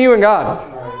between you and God.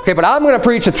 Okay, but I'm going to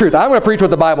preach the truth. I'm going to preach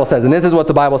what the Bible says, and this is what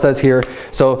the Bible says here.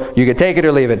 So you can take it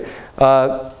or leave it.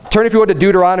 Turn, if you would, to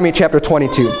Deuteronomy chapter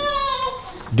 22.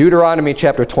 Deuteronomy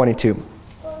chapter 22.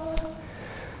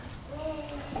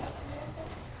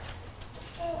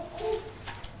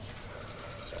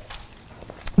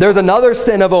 There's another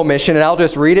sin of omission, and I'll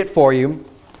just read it for you.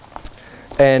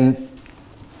 And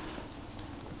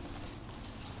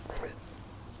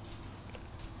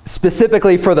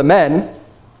specifically for the men.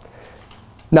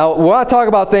 Now, we want to talk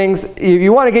about things,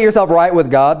 you want to get yourself right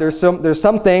with God. There's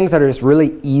some things that are just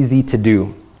really easy to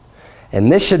do.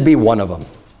 And this should be one of them.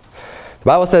 The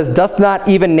Bible says, doth not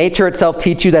even nature itself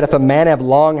teach you that if a man have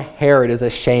long hair, it is a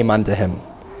shame unto him?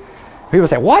 People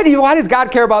say, why does God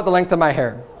care about the length of my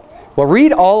hair? Well,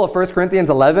 read all of 1 Corinthians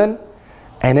 11,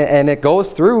 and it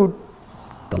goes through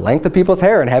the length of people's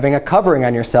hair and having a covering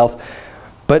on yourself.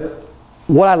 But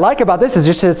what I like about this is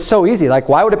just it's so easy. Like,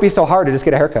 why would it be so hard to just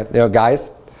get a haircut, you know, guys?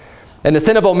 And the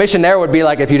sin of omission there would be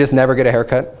like if you just never get a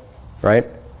haircut, right?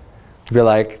 You'd be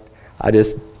like, I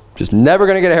just never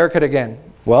going to get a haircut again.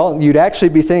 Well, you'd actually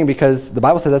be sinning because the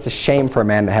Bible says that's a shame for a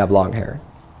man to have long hair.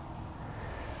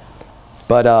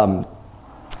 But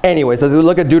anyways, let's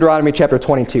look at Deuteronomy chapter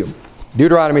 22.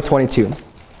 Deuteronomy 22.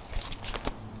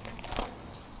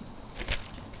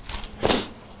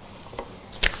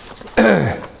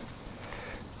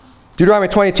 Deuteronomy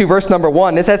 22, verse number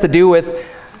 1. This has to do with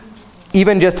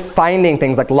even just finding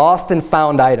things, like lost and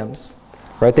found items.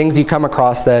 Right? Things you come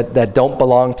across that don't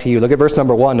belong to you. Look at verse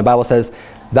number 1. The Bible says,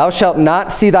 thou shalt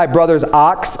not see thy brother's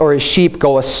ox or his sheep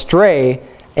go astray,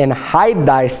 and hide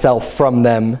thyself from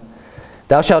them.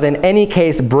 Thou shalt in any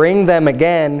case bring them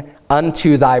again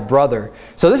unto thy brother.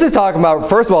 So this is talking about,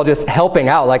 first of all, just helping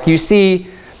out. Like you see,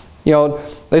 you know,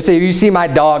 let's say you see my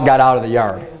dog got out of the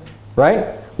yard,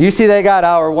 right? You see they got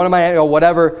out, or one of my,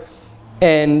 whatever,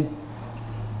 and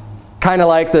kind of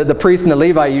like the priest and the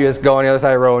Levite, you just go on the other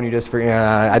side of the road and you just,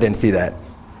 I didn't see that,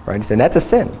 right? He's saying that's a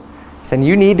sin. He's saying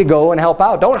you need to go and help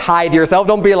out. Don't hide yourself.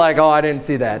 Don't be like, oh, I didn't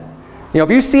see that. You know,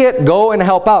 if you see it, go and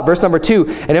help out. Verse number 2,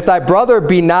 and if thy brother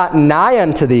be not nigh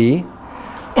unto thee,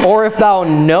 or if thou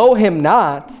know him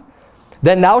not,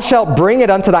 then thou shalt bring it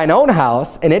unto thine own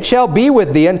house, and it shall be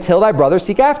with thee until thy brother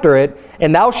seek after it,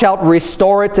 and thou shalt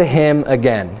restore it to him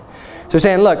again. So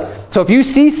saying, look, so if you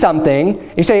see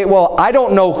something, you say, well, I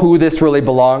don't know who this really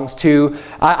belongs to.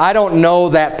 I don't know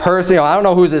that person. I don't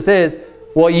know who this is.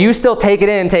 Well, you still take it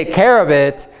in and take care of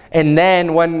it. And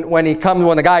then when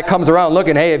the guy comes around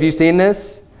looking, hey, have you seen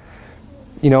this?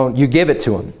 You know, you give it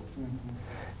to him.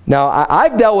 Now,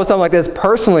 I've dealt with something like this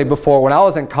personally before when I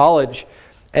was in college.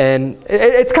 And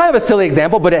it's kind of a silly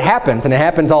example, but it happens. And it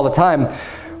happens all the time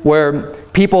where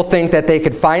people think that they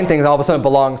could find things and all of a sudden it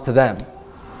belongs to them.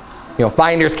 You know,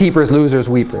 finders, keepers, losers,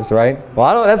 weepers, right?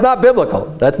 Well, that's not biblical.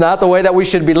 That's not the way that we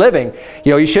should be living.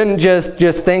 You know, you shouldn't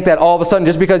just think that all of a sudden,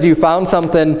 just because you found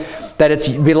something, that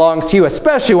it belongs to you,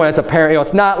 especially when it's apparent. You know,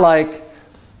 it's not like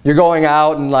you're going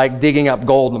out and like digging up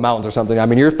gold in the mountains or something. I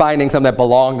mean, you're finding something that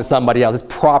belonged to somebody else.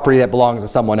 It's property that belongs to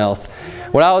someone else.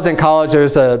 When I was in college,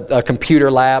 there's a computer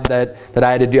lab that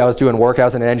I had to do. I was doing work. I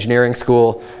was in an engineering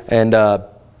school, and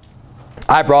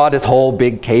I brought this whole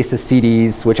big case of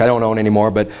CDs, which I don't own anymore,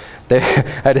 but they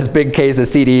had this big case of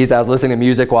CDs. I was listening to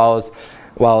music while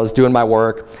I was doing my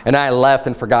work, and I left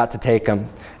and forgot to take them.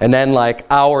 And then like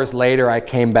hours later, I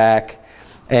came back,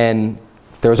 and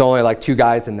there was only like 2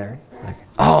 guys in there. Like,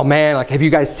 oh man, like, have you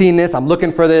guys seen this? I'm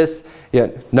looking for this.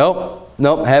 Yeah, nope,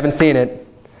 haven't seen it.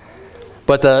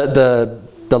 But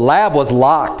the lab was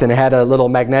locked, and it had a little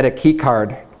magnetic key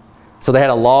card. So they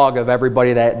had a log of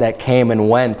everybody that came and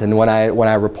went. And when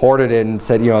I reported it and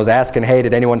said, you know, I was asking, hey,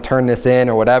 did anyone turn this in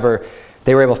or whatever,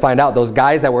 they were able to find out those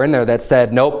guys that were in there that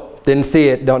said, nope, didn't see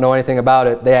it, don't know anything about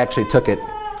it. They actually took it.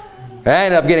 I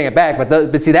ended up getting it back,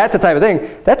 but see, that's the type of thing.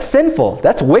 That's sinful.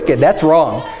 That's wicked. That's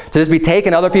wrong. To just be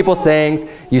taking other people's things,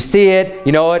 you see it,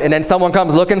 you know it, and then someone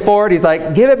comes looking for it. He's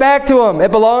like, give it back to them.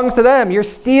 It belongs to them. You're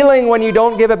stealing when you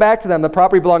don't give it back to them. The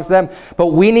property belongs to them. But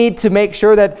we need to make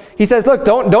sure that, he says, look,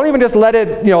 don't even just let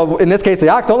it, you know, in this case the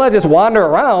ox, don't let it just wander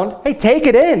around. Hey, take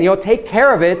it in, you know, take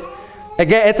care of it.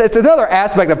 Again, it's another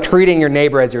aspect of treating your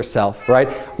neighbor as yourself, right?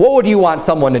 What would you want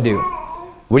someone to do?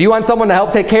 Would you want someone to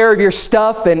help take care of your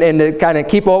stuff and to kind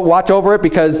of watch over it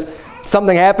because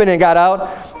something happened and got out?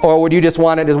 Or would you just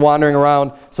want it just wandering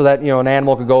around so that, you know, an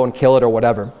animal could go and kill it or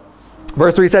whatever?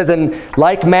 Verse 3 says, in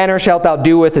like manner shalt thou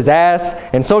do with his ass,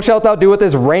 and so shalt thou do with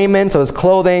his raiment, so his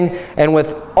clothing, and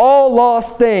with all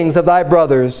lost things of thy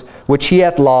brothers, which he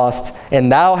hath lost,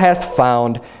 and thou hast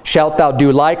found, shalt thou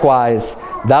do likewise.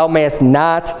 Thou mayest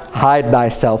not hide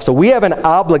thyself. So we have an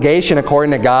obligation,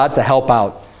 according to God, to help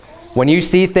out. When you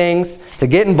see things, to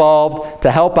get involved,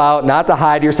 to help out, not to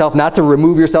hide yourself, not to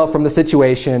remove yourself from the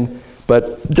situation,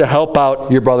 but to help out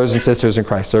your brothers and sisters in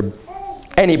Christ, or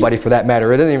anybody for that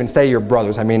matter. It doesn't even say your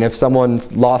brothers. I mean, if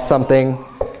someone's lost something,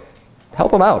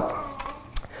 help them out.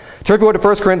 Turn if you would to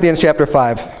 1 Corinthians chapter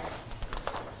 5.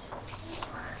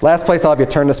 Last place I'll have you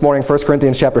turn this morning, 1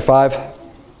 Corinthians chapter 5.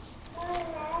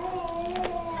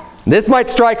 This might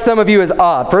strike some of you as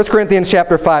odd, 1 Corinthians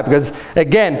chapter 5, because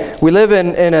again, we live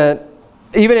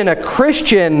even in a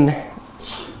Christian,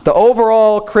 the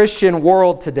overall Christian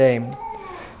world today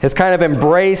has kind of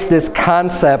embraced this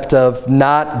concept of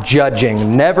not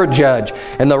judging, never judge.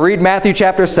 And they'll read Matthew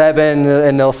chapter 7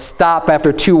 and they'll stop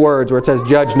after 2 words where it says,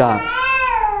 judge not.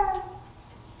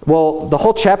 Well, the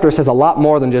whole chapter says a lot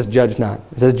more than just judge not.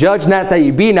 It says, judge not that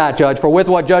you be not judged, for with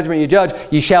what judgment you judge,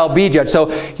 you shall be judged. So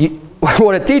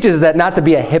what it teaches is that not to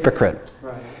be a hypocrite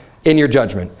in your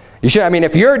judgment. You should, I mean,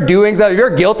 if you're doing something, if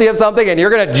you're guilty of something and you're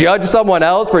going to judge someone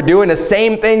else for doing the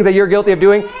same things that you're guilty of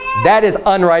doing, that is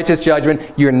unrighteous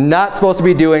judgment. You're not supposed to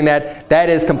be doing that. That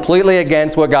is completely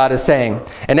against what God is saying.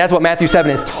 And that's what Matthew 7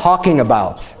 is talking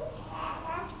about.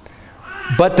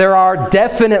 But there are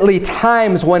definitely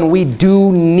times when we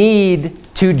do need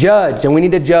to judge, and we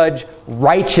need to judge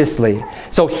righteously.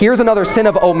 So here's another sin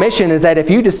of omission, is that if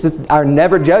you just are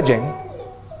never judging,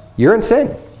 you're in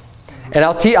sin. And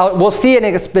we'll see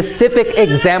a specific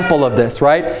example of this,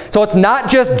 right? So it's not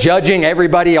just judging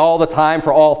everybody all the time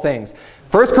for all things.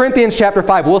 1 Corinthians chapter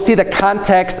 5, we'll see the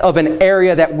context of an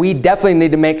area that we definitely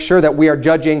need to make sure that we are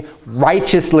judging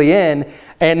righteously in,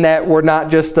 and that we're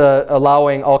not just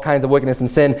allowing all kinds of wickedness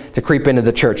and sin to creep into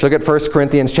the church. Look at 1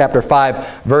 Corinthians chapter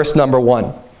 5, verse number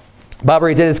 1. Bible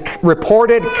reads, it is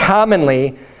reported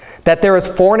commonly that there is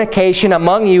fornication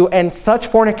among you, and such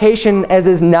fornication as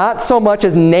is not so much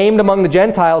as named among the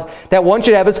Gentiles, that one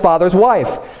should have his father's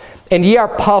wife. And ye are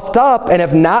puffed up, and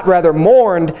have not rather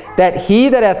mourned, that he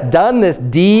that hath done this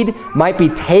deed might be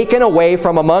taken away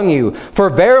from among you.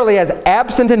 For verily, as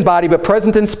absent in body but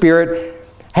present in spirit,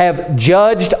 have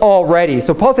judged already.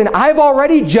 So Paul's saying, I've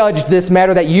already judged this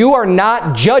matter, that you are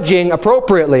not judging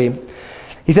appropriately.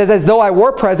 He says, as though I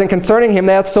were present concerning him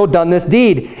that hath so done this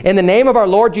deed. In the name of our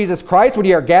Lord Jesus Christ, when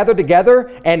ye are gathered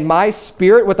together, and my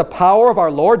spirit with the power of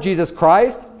our Lord Jesus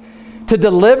Christ, to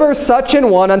deliver such an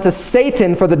one unto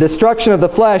Satan for the destruction of the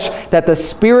flesh, that the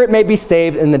spirit may be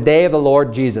saved in the day of the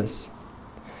Lord Jesus.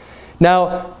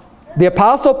 Now, the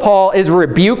Apostle Paul is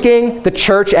rebuking the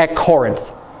church at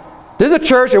Corinth. This is a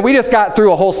church, and we just got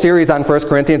through a whole series on 1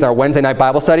 Corinthians, our Wednesday night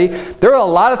Bible study. There were a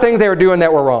lot of things they were doing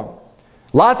that were wrong.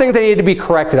 A lot of things they needed to be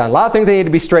corrected on. A lot of things they needed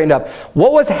to be straightened up.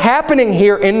 What was happening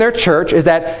here in their church is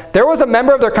that there was a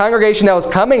member of their congregation that was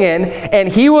coming in, and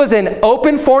he was in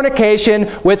open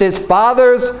fornication with his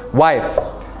father's wife.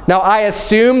 Now, I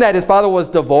assume that his father was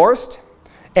divorced,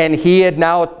 and he had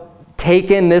now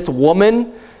taken this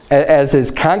woman as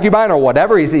his concubine or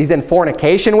whatever. He's in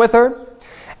fornication with her,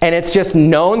 and it's just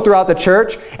known throughout the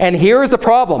church. And here's the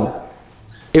problem.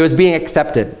 It was being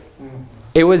accepted.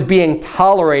 It was being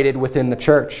tolerated within the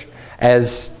church,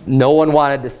 as no one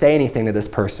wanted to say anything to this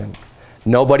person.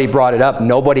 Nobody brought it up.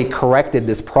 Nobody corrected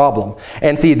this problem.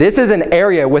 And see, this is an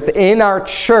area within our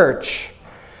church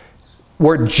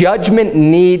where judgment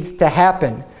needs to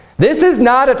happen. This is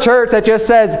not a church that just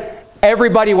says,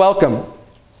 everybody welcome.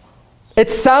 It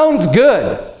sounds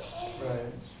good,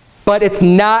 but it's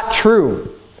not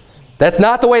true. That's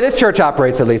not the way this church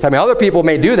operates, at least. I mean, other people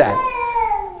may do that.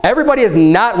 Everybody is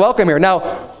not welcome here.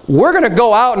 Now, we're going to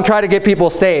go out and try to get people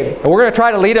saved. And we're going to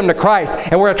try to lead them to Christ.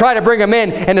 And we're going to try to bring them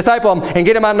in and disciple them and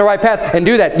get them on the right path and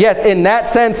do that. Yes, in that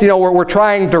sense, you know, we're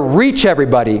trying to reach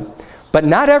everybody. But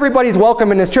not everybody's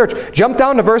welcome in this church. Jump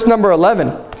down to verse number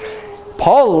 11.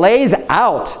 Paul lays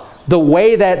out the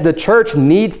way that the church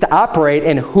needs to operate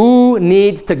and who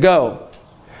needs to go.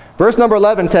 Verse number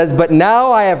 11 says, "But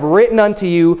now I have written unto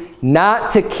you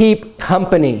not to keep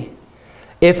company,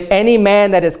 if any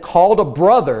man that is called a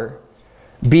brother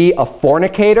be a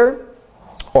fornicator,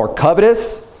 or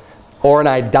covetous, or an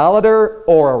idolater,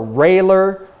 or a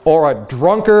railer, or a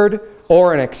drunkard,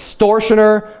 or an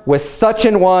extortioner, with such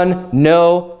an one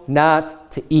know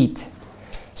not to eat."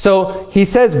 So he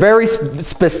says very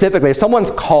specifically, if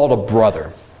someone's called a brother,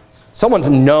 someone's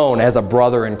known as a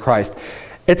brother in Christ,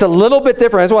 it's a little bit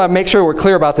different. I just want to make sure we're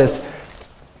clear about this.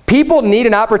 People need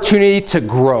an opportunity to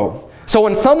grow. So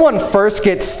when someone first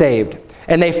gets saved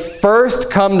and they first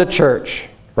come to church,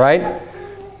 right?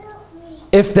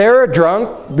 If they're a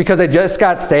drunk because they just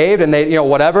got saved and they,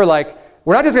 whatever, like,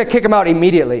 we're not just going to kick them out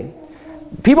immediately.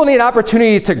 People need an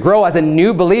opportunity to grow as a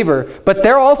new believer, but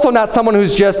they're also not someone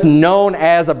who's just known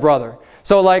as a brother.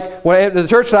 So like when the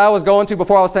church that I was going to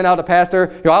before I was sent out to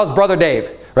pastor, I was Brother Dave,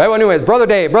 right? Well, anyways, Brother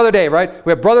Dave, right?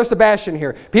 We have Brother Sebastian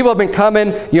here. People have been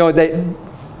coming,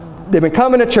 they've been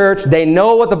coming to church. They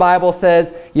know what the Bible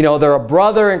says. They're a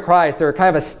brother in Christ. They're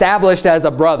kind of established as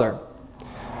a brother.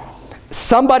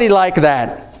 Somebody like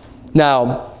that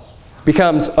now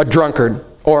becomes a drunkard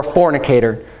or a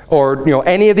fornicator or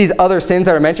any of these other sins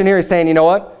that are mentioned here. He's saying, you know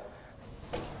what?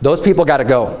 Those people got to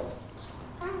go.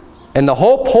 And the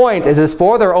whole point is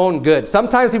for their own good.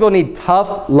 Sometimes people need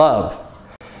tough love.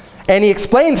 And he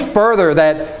explains further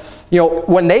that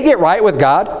when they get right with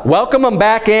God, welcome them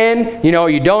back in. You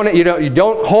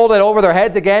don't hold it over their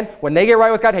heads again. When they get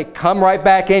right with God, hey, come right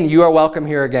back in. You are welcome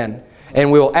here again. And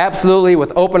we will absolutely,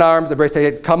 with open arms, embrace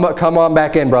it. Come on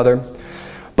back in, brother.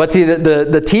 But see,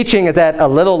 the teaching is that a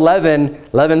little leaven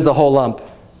leavens a whole lump.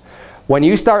 When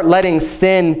you start letting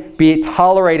sin be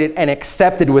tolerated and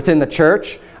accepted within the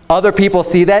church, other people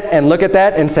see that and look at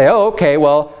that and say, oh, okay,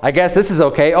 well, I guess this is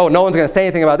okay. Oh, no one's going to say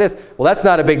anything about this. Well, that's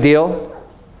not a big deal.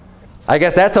 I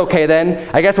guess that's okay then.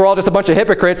 I guess we're all just a bunch of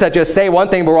hypocrites that just say one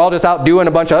thing, but we're all just out doing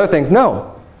a bunch of other things.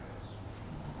 No.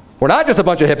 We're not just a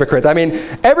bunch of hypocrites. I mean,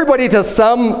 everybody to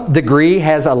some degree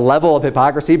has a level of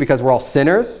hypocrisy because we're all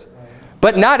sinners.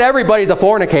 But not everybody's a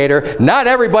fornicator. Not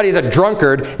everybody's a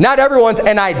drunkard. Not everyone's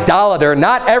an idolater.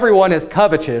 Not everyone is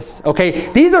covetous.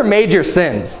 Okay? These are major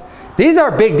sins. These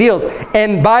are big deals.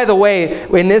 And by the way,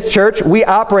 in this church, we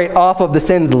operate off of the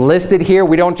sins listed here.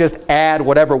 We don't just add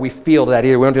whatever we feel to that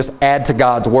either. We don't just add to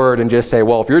God's word and just say,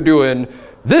 well, if you're doing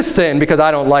this sin because I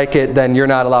don't like it, then you're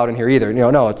not allowed in here either.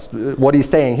 No, it's what he's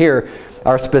saying here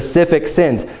are specific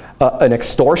sins. An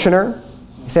extortioner,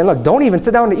 he's saying, look, don't even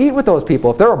sit down to eat with those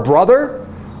people. If they're a brother,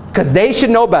 because they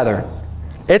should know better.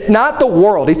 It's not the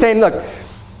world. He's saying, look,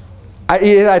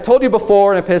 I told you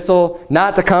before in an epistle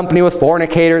not to company with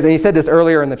fornicators, and he said this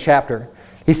earlier in the chapter.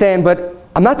 He's saying, but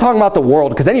I'm not talking about the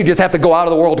world, because then you just have to go out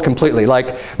of the world completely.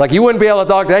 Like you wouldn't be able to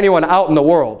talk to anyone out in the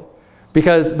world.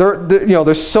 Because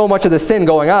there's so much of the sin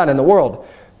going on in the world.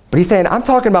 But he's saying, I'm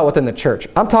talking about within the church.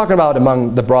 I'm talking about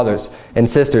among the brothers and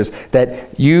sisters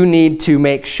that you need to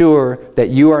make sure that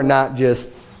you are not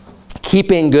just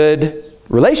keeping good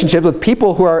relationships with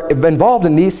people who are involved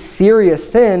in these serious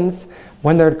sins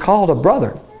when they're called a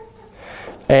brother.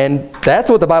 And that's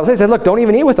what the Bible says. It says, look, don't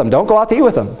even eat with them. Don't go out to eat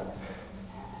with them.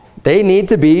 They need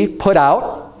to be put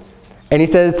out. And he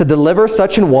says to deliver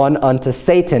such an one unto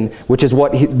Satan, which is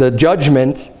what the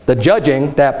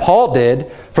judging that Paul did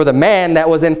for the man that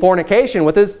was in fornication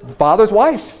with his father's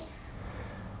wife.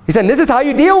 He said, this is how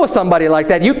you deal with somebody like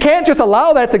that. You can't just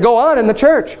allow that to go on in the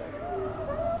church.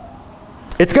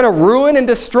 It's going to ruin and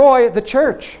destroy the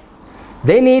church.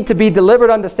 They need to be delivered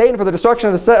unto Satan for the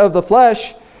destruction of the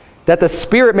flesh, that the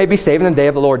spirit may be saved in the day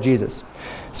of the Lord Jesus.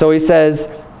 So he says,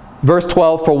 verse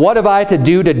 12, for what have I to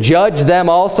do to judge them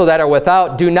also that are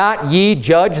without? Do not ye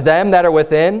judge them that are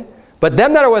within? But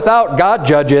them that are without God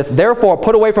judgeth. Therefore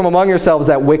put away from among yourselves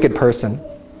that wicked person.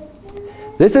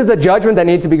 This is the judgment that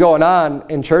needs to be going on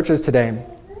in churches today.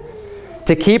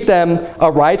 To keep them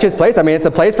a righteous place. I mean, it's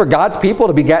a place for God's people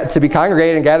to be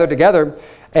congregated and gathered together.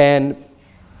 And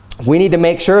we need to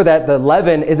make sure that the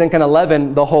leaven isn't going to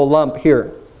leaven the whole lump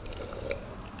here.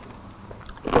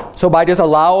 So by just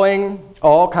allowing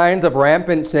all kinds of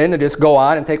rampant sin to just go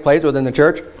on and take place within the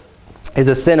church is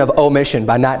a sin of omission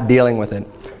by not dealing with it.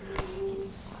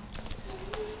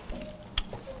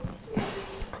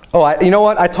 Oh, you know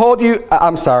what? I told you,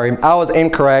 I'm sorry, I was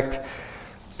incorrect.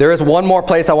 There is one more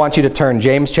place I want you to turn,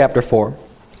 James chapter 4.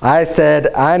 I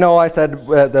said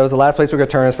that was the last place we're going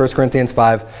to turn is 1 Corinthians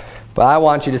 5, but I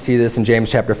want you to see this in James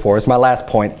chapter 4. It's my last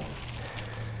point.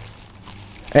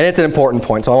 And it's an important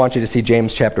point, so I want you to see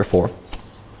James chapter 4.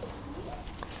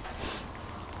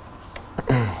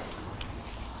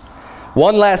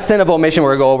 One last sin of omission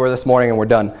we're going to go over this morning and we're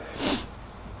done.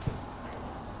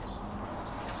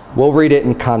 We'll read it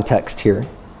in context here.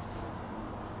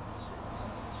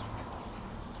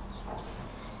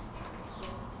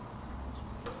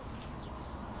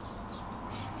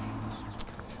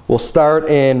 We'll start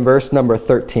in verse number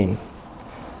 13.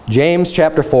 James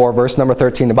chapter 4, verse number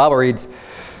 13. The Bible reads,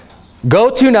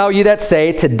 "Go to now, ye that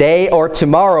say, today or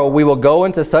tomorrow we will go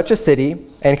into such a city,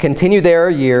 and continue there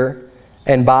a year,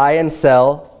 and buy and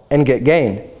sell, and get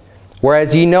gain.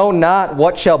 Whereas ye know not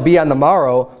what shall be on the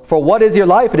morrow, for what is your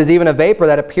life? It is even a vapor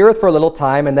that appeareth for a little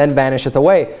time, and then vanisheth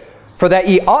away. For that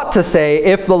ye ought to say,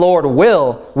 if the Lord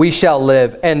will, we shall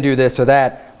live, and do this or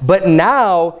that. But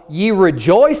now ye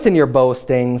rejoice in your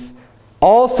boastings.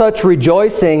 All such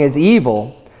rejoicing is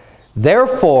evil.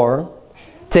 Therefore,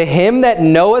 to him that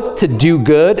knoweth to do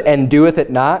good and doeth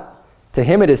it not, to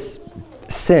him it is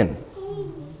sin."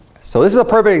 So this is a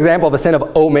perfect example of a sin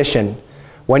of omission.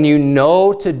 When you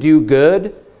know to do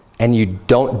good and you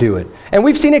don't do it. And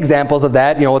we've seen examples of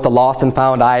that, with the lost and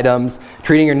found items,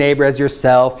 treating your neighbor as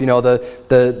yourself, the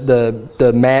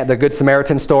Good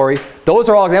Samaritan story. Those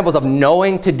are all examples of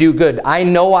knowing to do good. I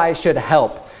know I should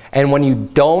help. And when you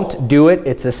don't do it,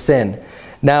 it's a sin.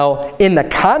 Now, in the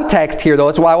context here, though,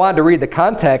 that's why I wanted to read the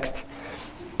context.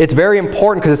 It's very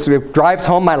important because it drives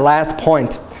home my last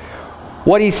point.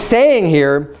 What he's saying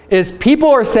here is people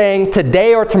are saying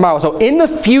today or tomorrow. So in the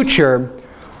future,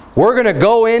 we're going to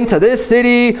go into this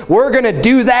city. We're going to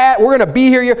do that. We're going to be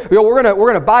here. We're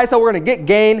going to buy something. We're going to get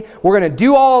gain. We're going to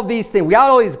do all of these things. We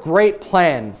got all these great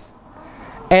plans.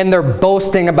 And they're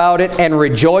boasting about it and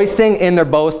rejoicing in their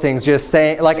boastings, just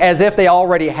saying, like as if they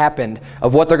already happened,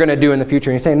 of what they're going to do in the future.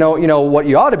 And he's saying, no, what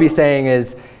you ought to be saying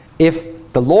is,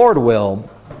 if the Lord will,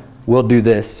 we'll do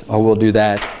this or we'll do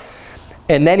that.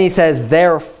 And then he says,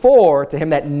 therefore, to him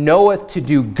that knoweth to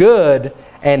do good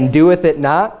and doeth it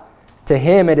not, to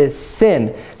him it is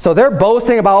sin. So they're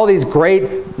boasting about all this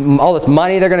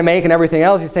money they're going to make and everything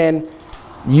else. He's saying,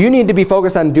 you need to be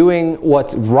focused on doing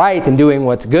what's right and doing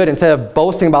what's good instead of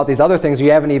boasting about these other things you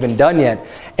haven't even done yet.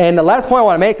 And the last point I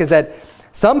want to make is that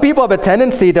some people have a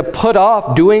tendency to put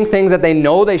off doing things that they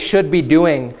know they should be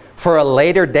doing for a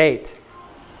later date.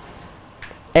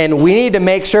 And we need to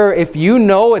make sure, if you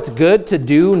know it's good to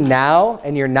do now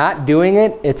and you're not doing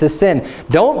it, it's a sin.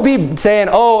 Don't be saying,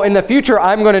 oh, in the future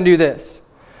I'm going to do this.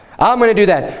 I'm going to do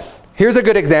that. Here's a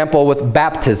good example with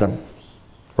baptism,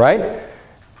 right?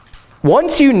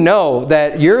 Once you know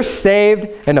that you're saved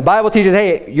and the Bible teaches,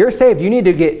 hey, you're saved, you need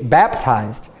to get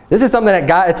baptized. This is something that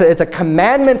God, it's a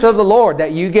commandment of the Lord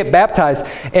that you get baptized.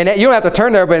 And you don't have to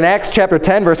turn there, but in Acts chapter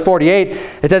 10, verse 48,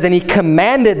 it says, and he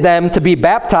commanded them to be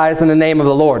baptized in the name of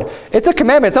the Lord. It's a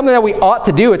commandment. It's something that we ought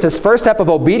to do. It's his first step of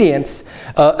obedience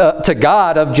to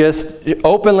God, of just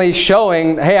openly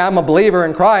showing, hey, I'm a believer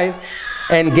in Christ,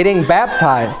 and getting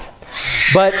baptized.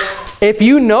 But if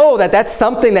you know that that's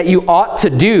something that you ought to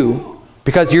do,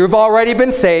 because you've already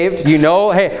been saved, you know,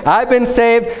 hey, I've been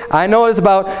saved, I know what it's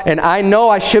about, and I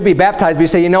know I should be baptized, but you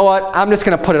say, you know what, I'm just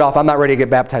going to put it off. I'm not ready to get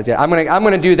baptized yet. I'm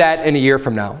going to do that in a year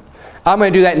from now. I'm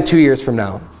going to do that in 2 years from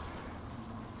now.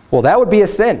 Well, that would be a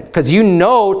sin, because you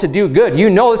know to do good. You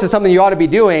know this is something you ought to be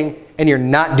doing, and you're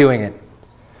not doing it.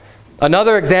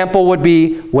 Another example would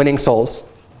be winning souls,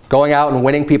 going out and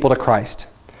winning people to Christ.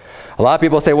 A lot of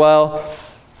people say, well,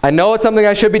 I know it's something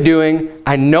I should be doing.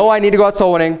 I know I need to go out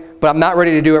soul winning, but I'm not ready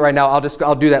to do it right now.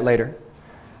 I'll do that later.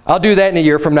 I'll do that in a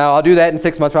year from now. I'll do that in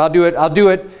 6 months. I'll do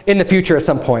it in the future at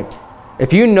some point.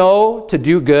 If you know to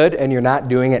do good and you're not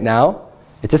doing it now,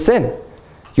 it's a sin.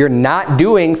 You're not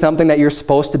doing something that you're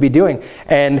supposed to be doing.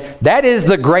 And that is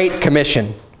the Great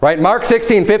Commission. Right? Mark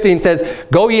 16:15 says,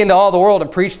 go ye into all the world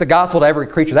and preach the gospel to every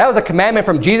creature. That was a commandment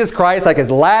from Jesus Christ, like his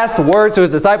last words to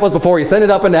his disciples before he sent it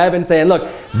up into heaven, saying, look,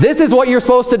 this is what you're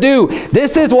supposed to do.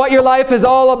 This is what your life is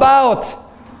all about.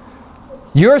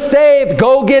 You're saved.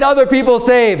 Go get other people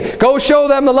saved. Go show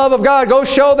them the love of God. Go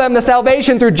show them the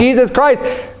salvation through Jesus Christ.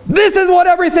 This is what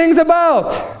everything's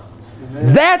about.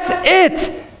 Amen. That's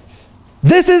it.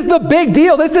 This is the big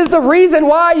deal. This is the reason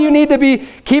why you need to be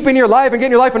keeping your life and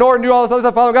getting your life in order and do all this other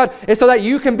stuff, following God, is so that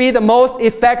you can be the most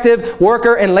effective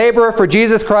worker and laborer for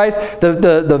Jesus Christ.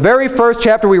 The very first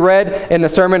chapter we read in the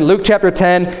sermon, Luke chapter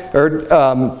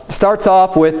 10, starts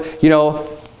off with,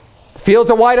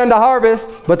 fields are white unto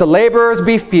harvest, but the laborers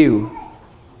be few.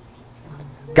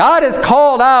 God has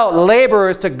called out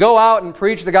laborers to go out and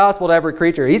preach the gospel to every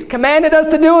creature. He's commanded us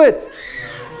to do it.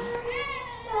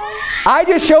 I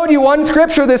just showed you one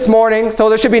scripture this morning, so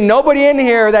there should be nobody in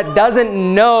here that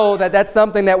doesn't know that that's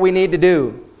something that we need to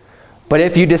do. But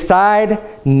if you decide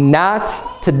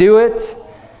not to do it,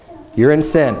 you're in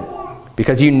sin.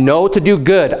 because you know to do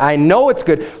good. I know it's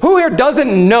good. Who here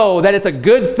doesn't know that it's a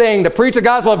good thing to preach the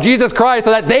gospel of Jesus Christ so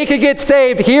that they could get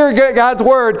saved, hear God's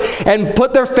word, and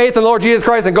put their faith in the Lord Jesus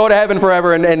Christ and go to heaven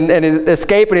forever and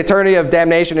escape an eternity of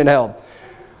damnation in hell?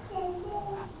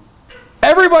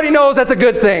 Everybody knows that's a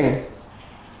good thing.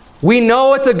 We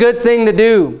know it's a good thing to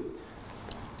do.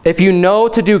 If you know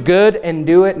to do good and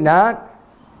do it not,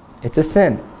 it's a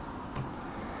sin.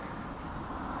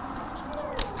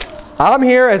 I'm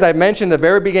here, as I mentioned at the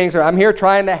very beginning, sir, I'm here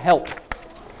trying to help.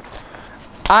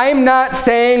 I'm not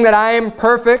saying that I am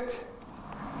perfect.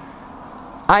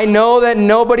 I know that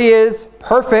nobody is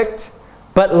perfect,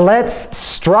 but let's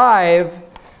strive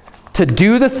to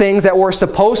do the things that we're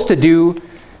supposed to do.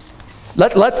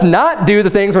 Let's not do the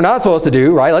things we're not supposed to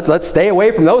do, right? Let's stay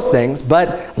away from those things,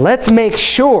 but let's make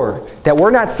sure that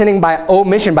we're not sinning by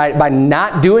omission, by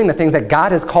not doing the things that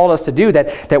God has called us to do,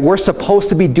 that we're supposed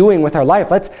to be doing with our life.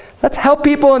 Let's help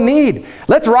people in need.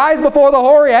 Let's rise before the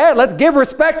hoary head. Let's give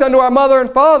respect unto our mother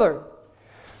and father.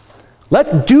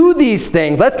 Let's do these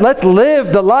things. Let's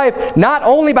live the life not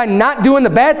only by not doing the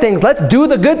bad things, let's do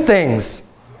the good things.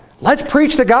 Let's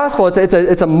preach the gospel. It's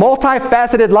a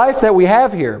multifaceted life that we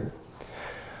have here.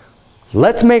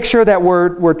 Let's make sure that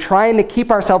we're trying to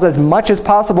keep ourselves as much as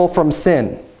possible from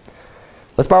sin.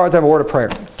 Let's bow our heads and have a word of prayer.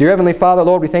 Dear Heavenly Father,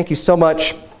 Lord, we thank you so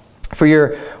much for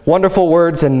your wonderful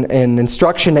words and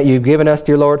instruction that you've given us,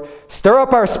 dear Lord. Stir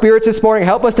up our spirits this morning.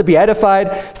 Help us to be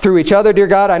edified through each other, dear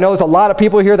God. I know there's a lot of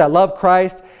people here that love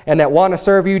Christ and that want to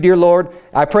serve you, dear Lord.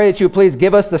 I pray that you please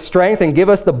give us the strength and give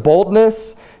us the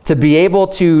boldness to be able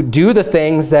to do the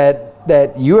things that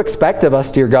you expect of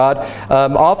us, dear God.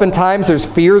 Oftentimes there's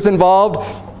fears involved.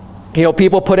 You know,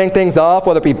 people putting things off,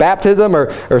 whether it be baptism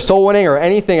or soul winning or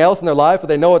anything else in their life, but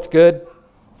they know it's good.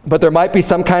 But there might be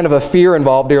some kind of a fear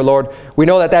involved, dear Lord. We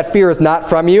know that fear is not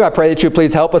from you. I pray that you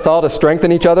please help us all to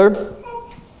strengthen each other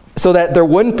so that there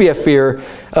wouldn't be a fear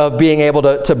of being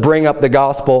able to bring up the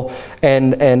gospel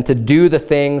and to do the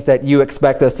things that you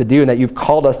expect us to do and that you've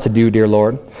called us to do, dear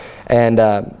Lord. And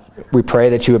we pray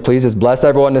that you would please just bless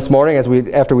everyone this morning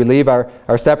after we leave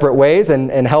our separate ways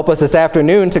and help us this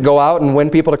afternoon to go out and win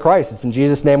people to Christ. It's in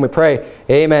Jesus' name we pray.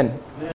 Amen.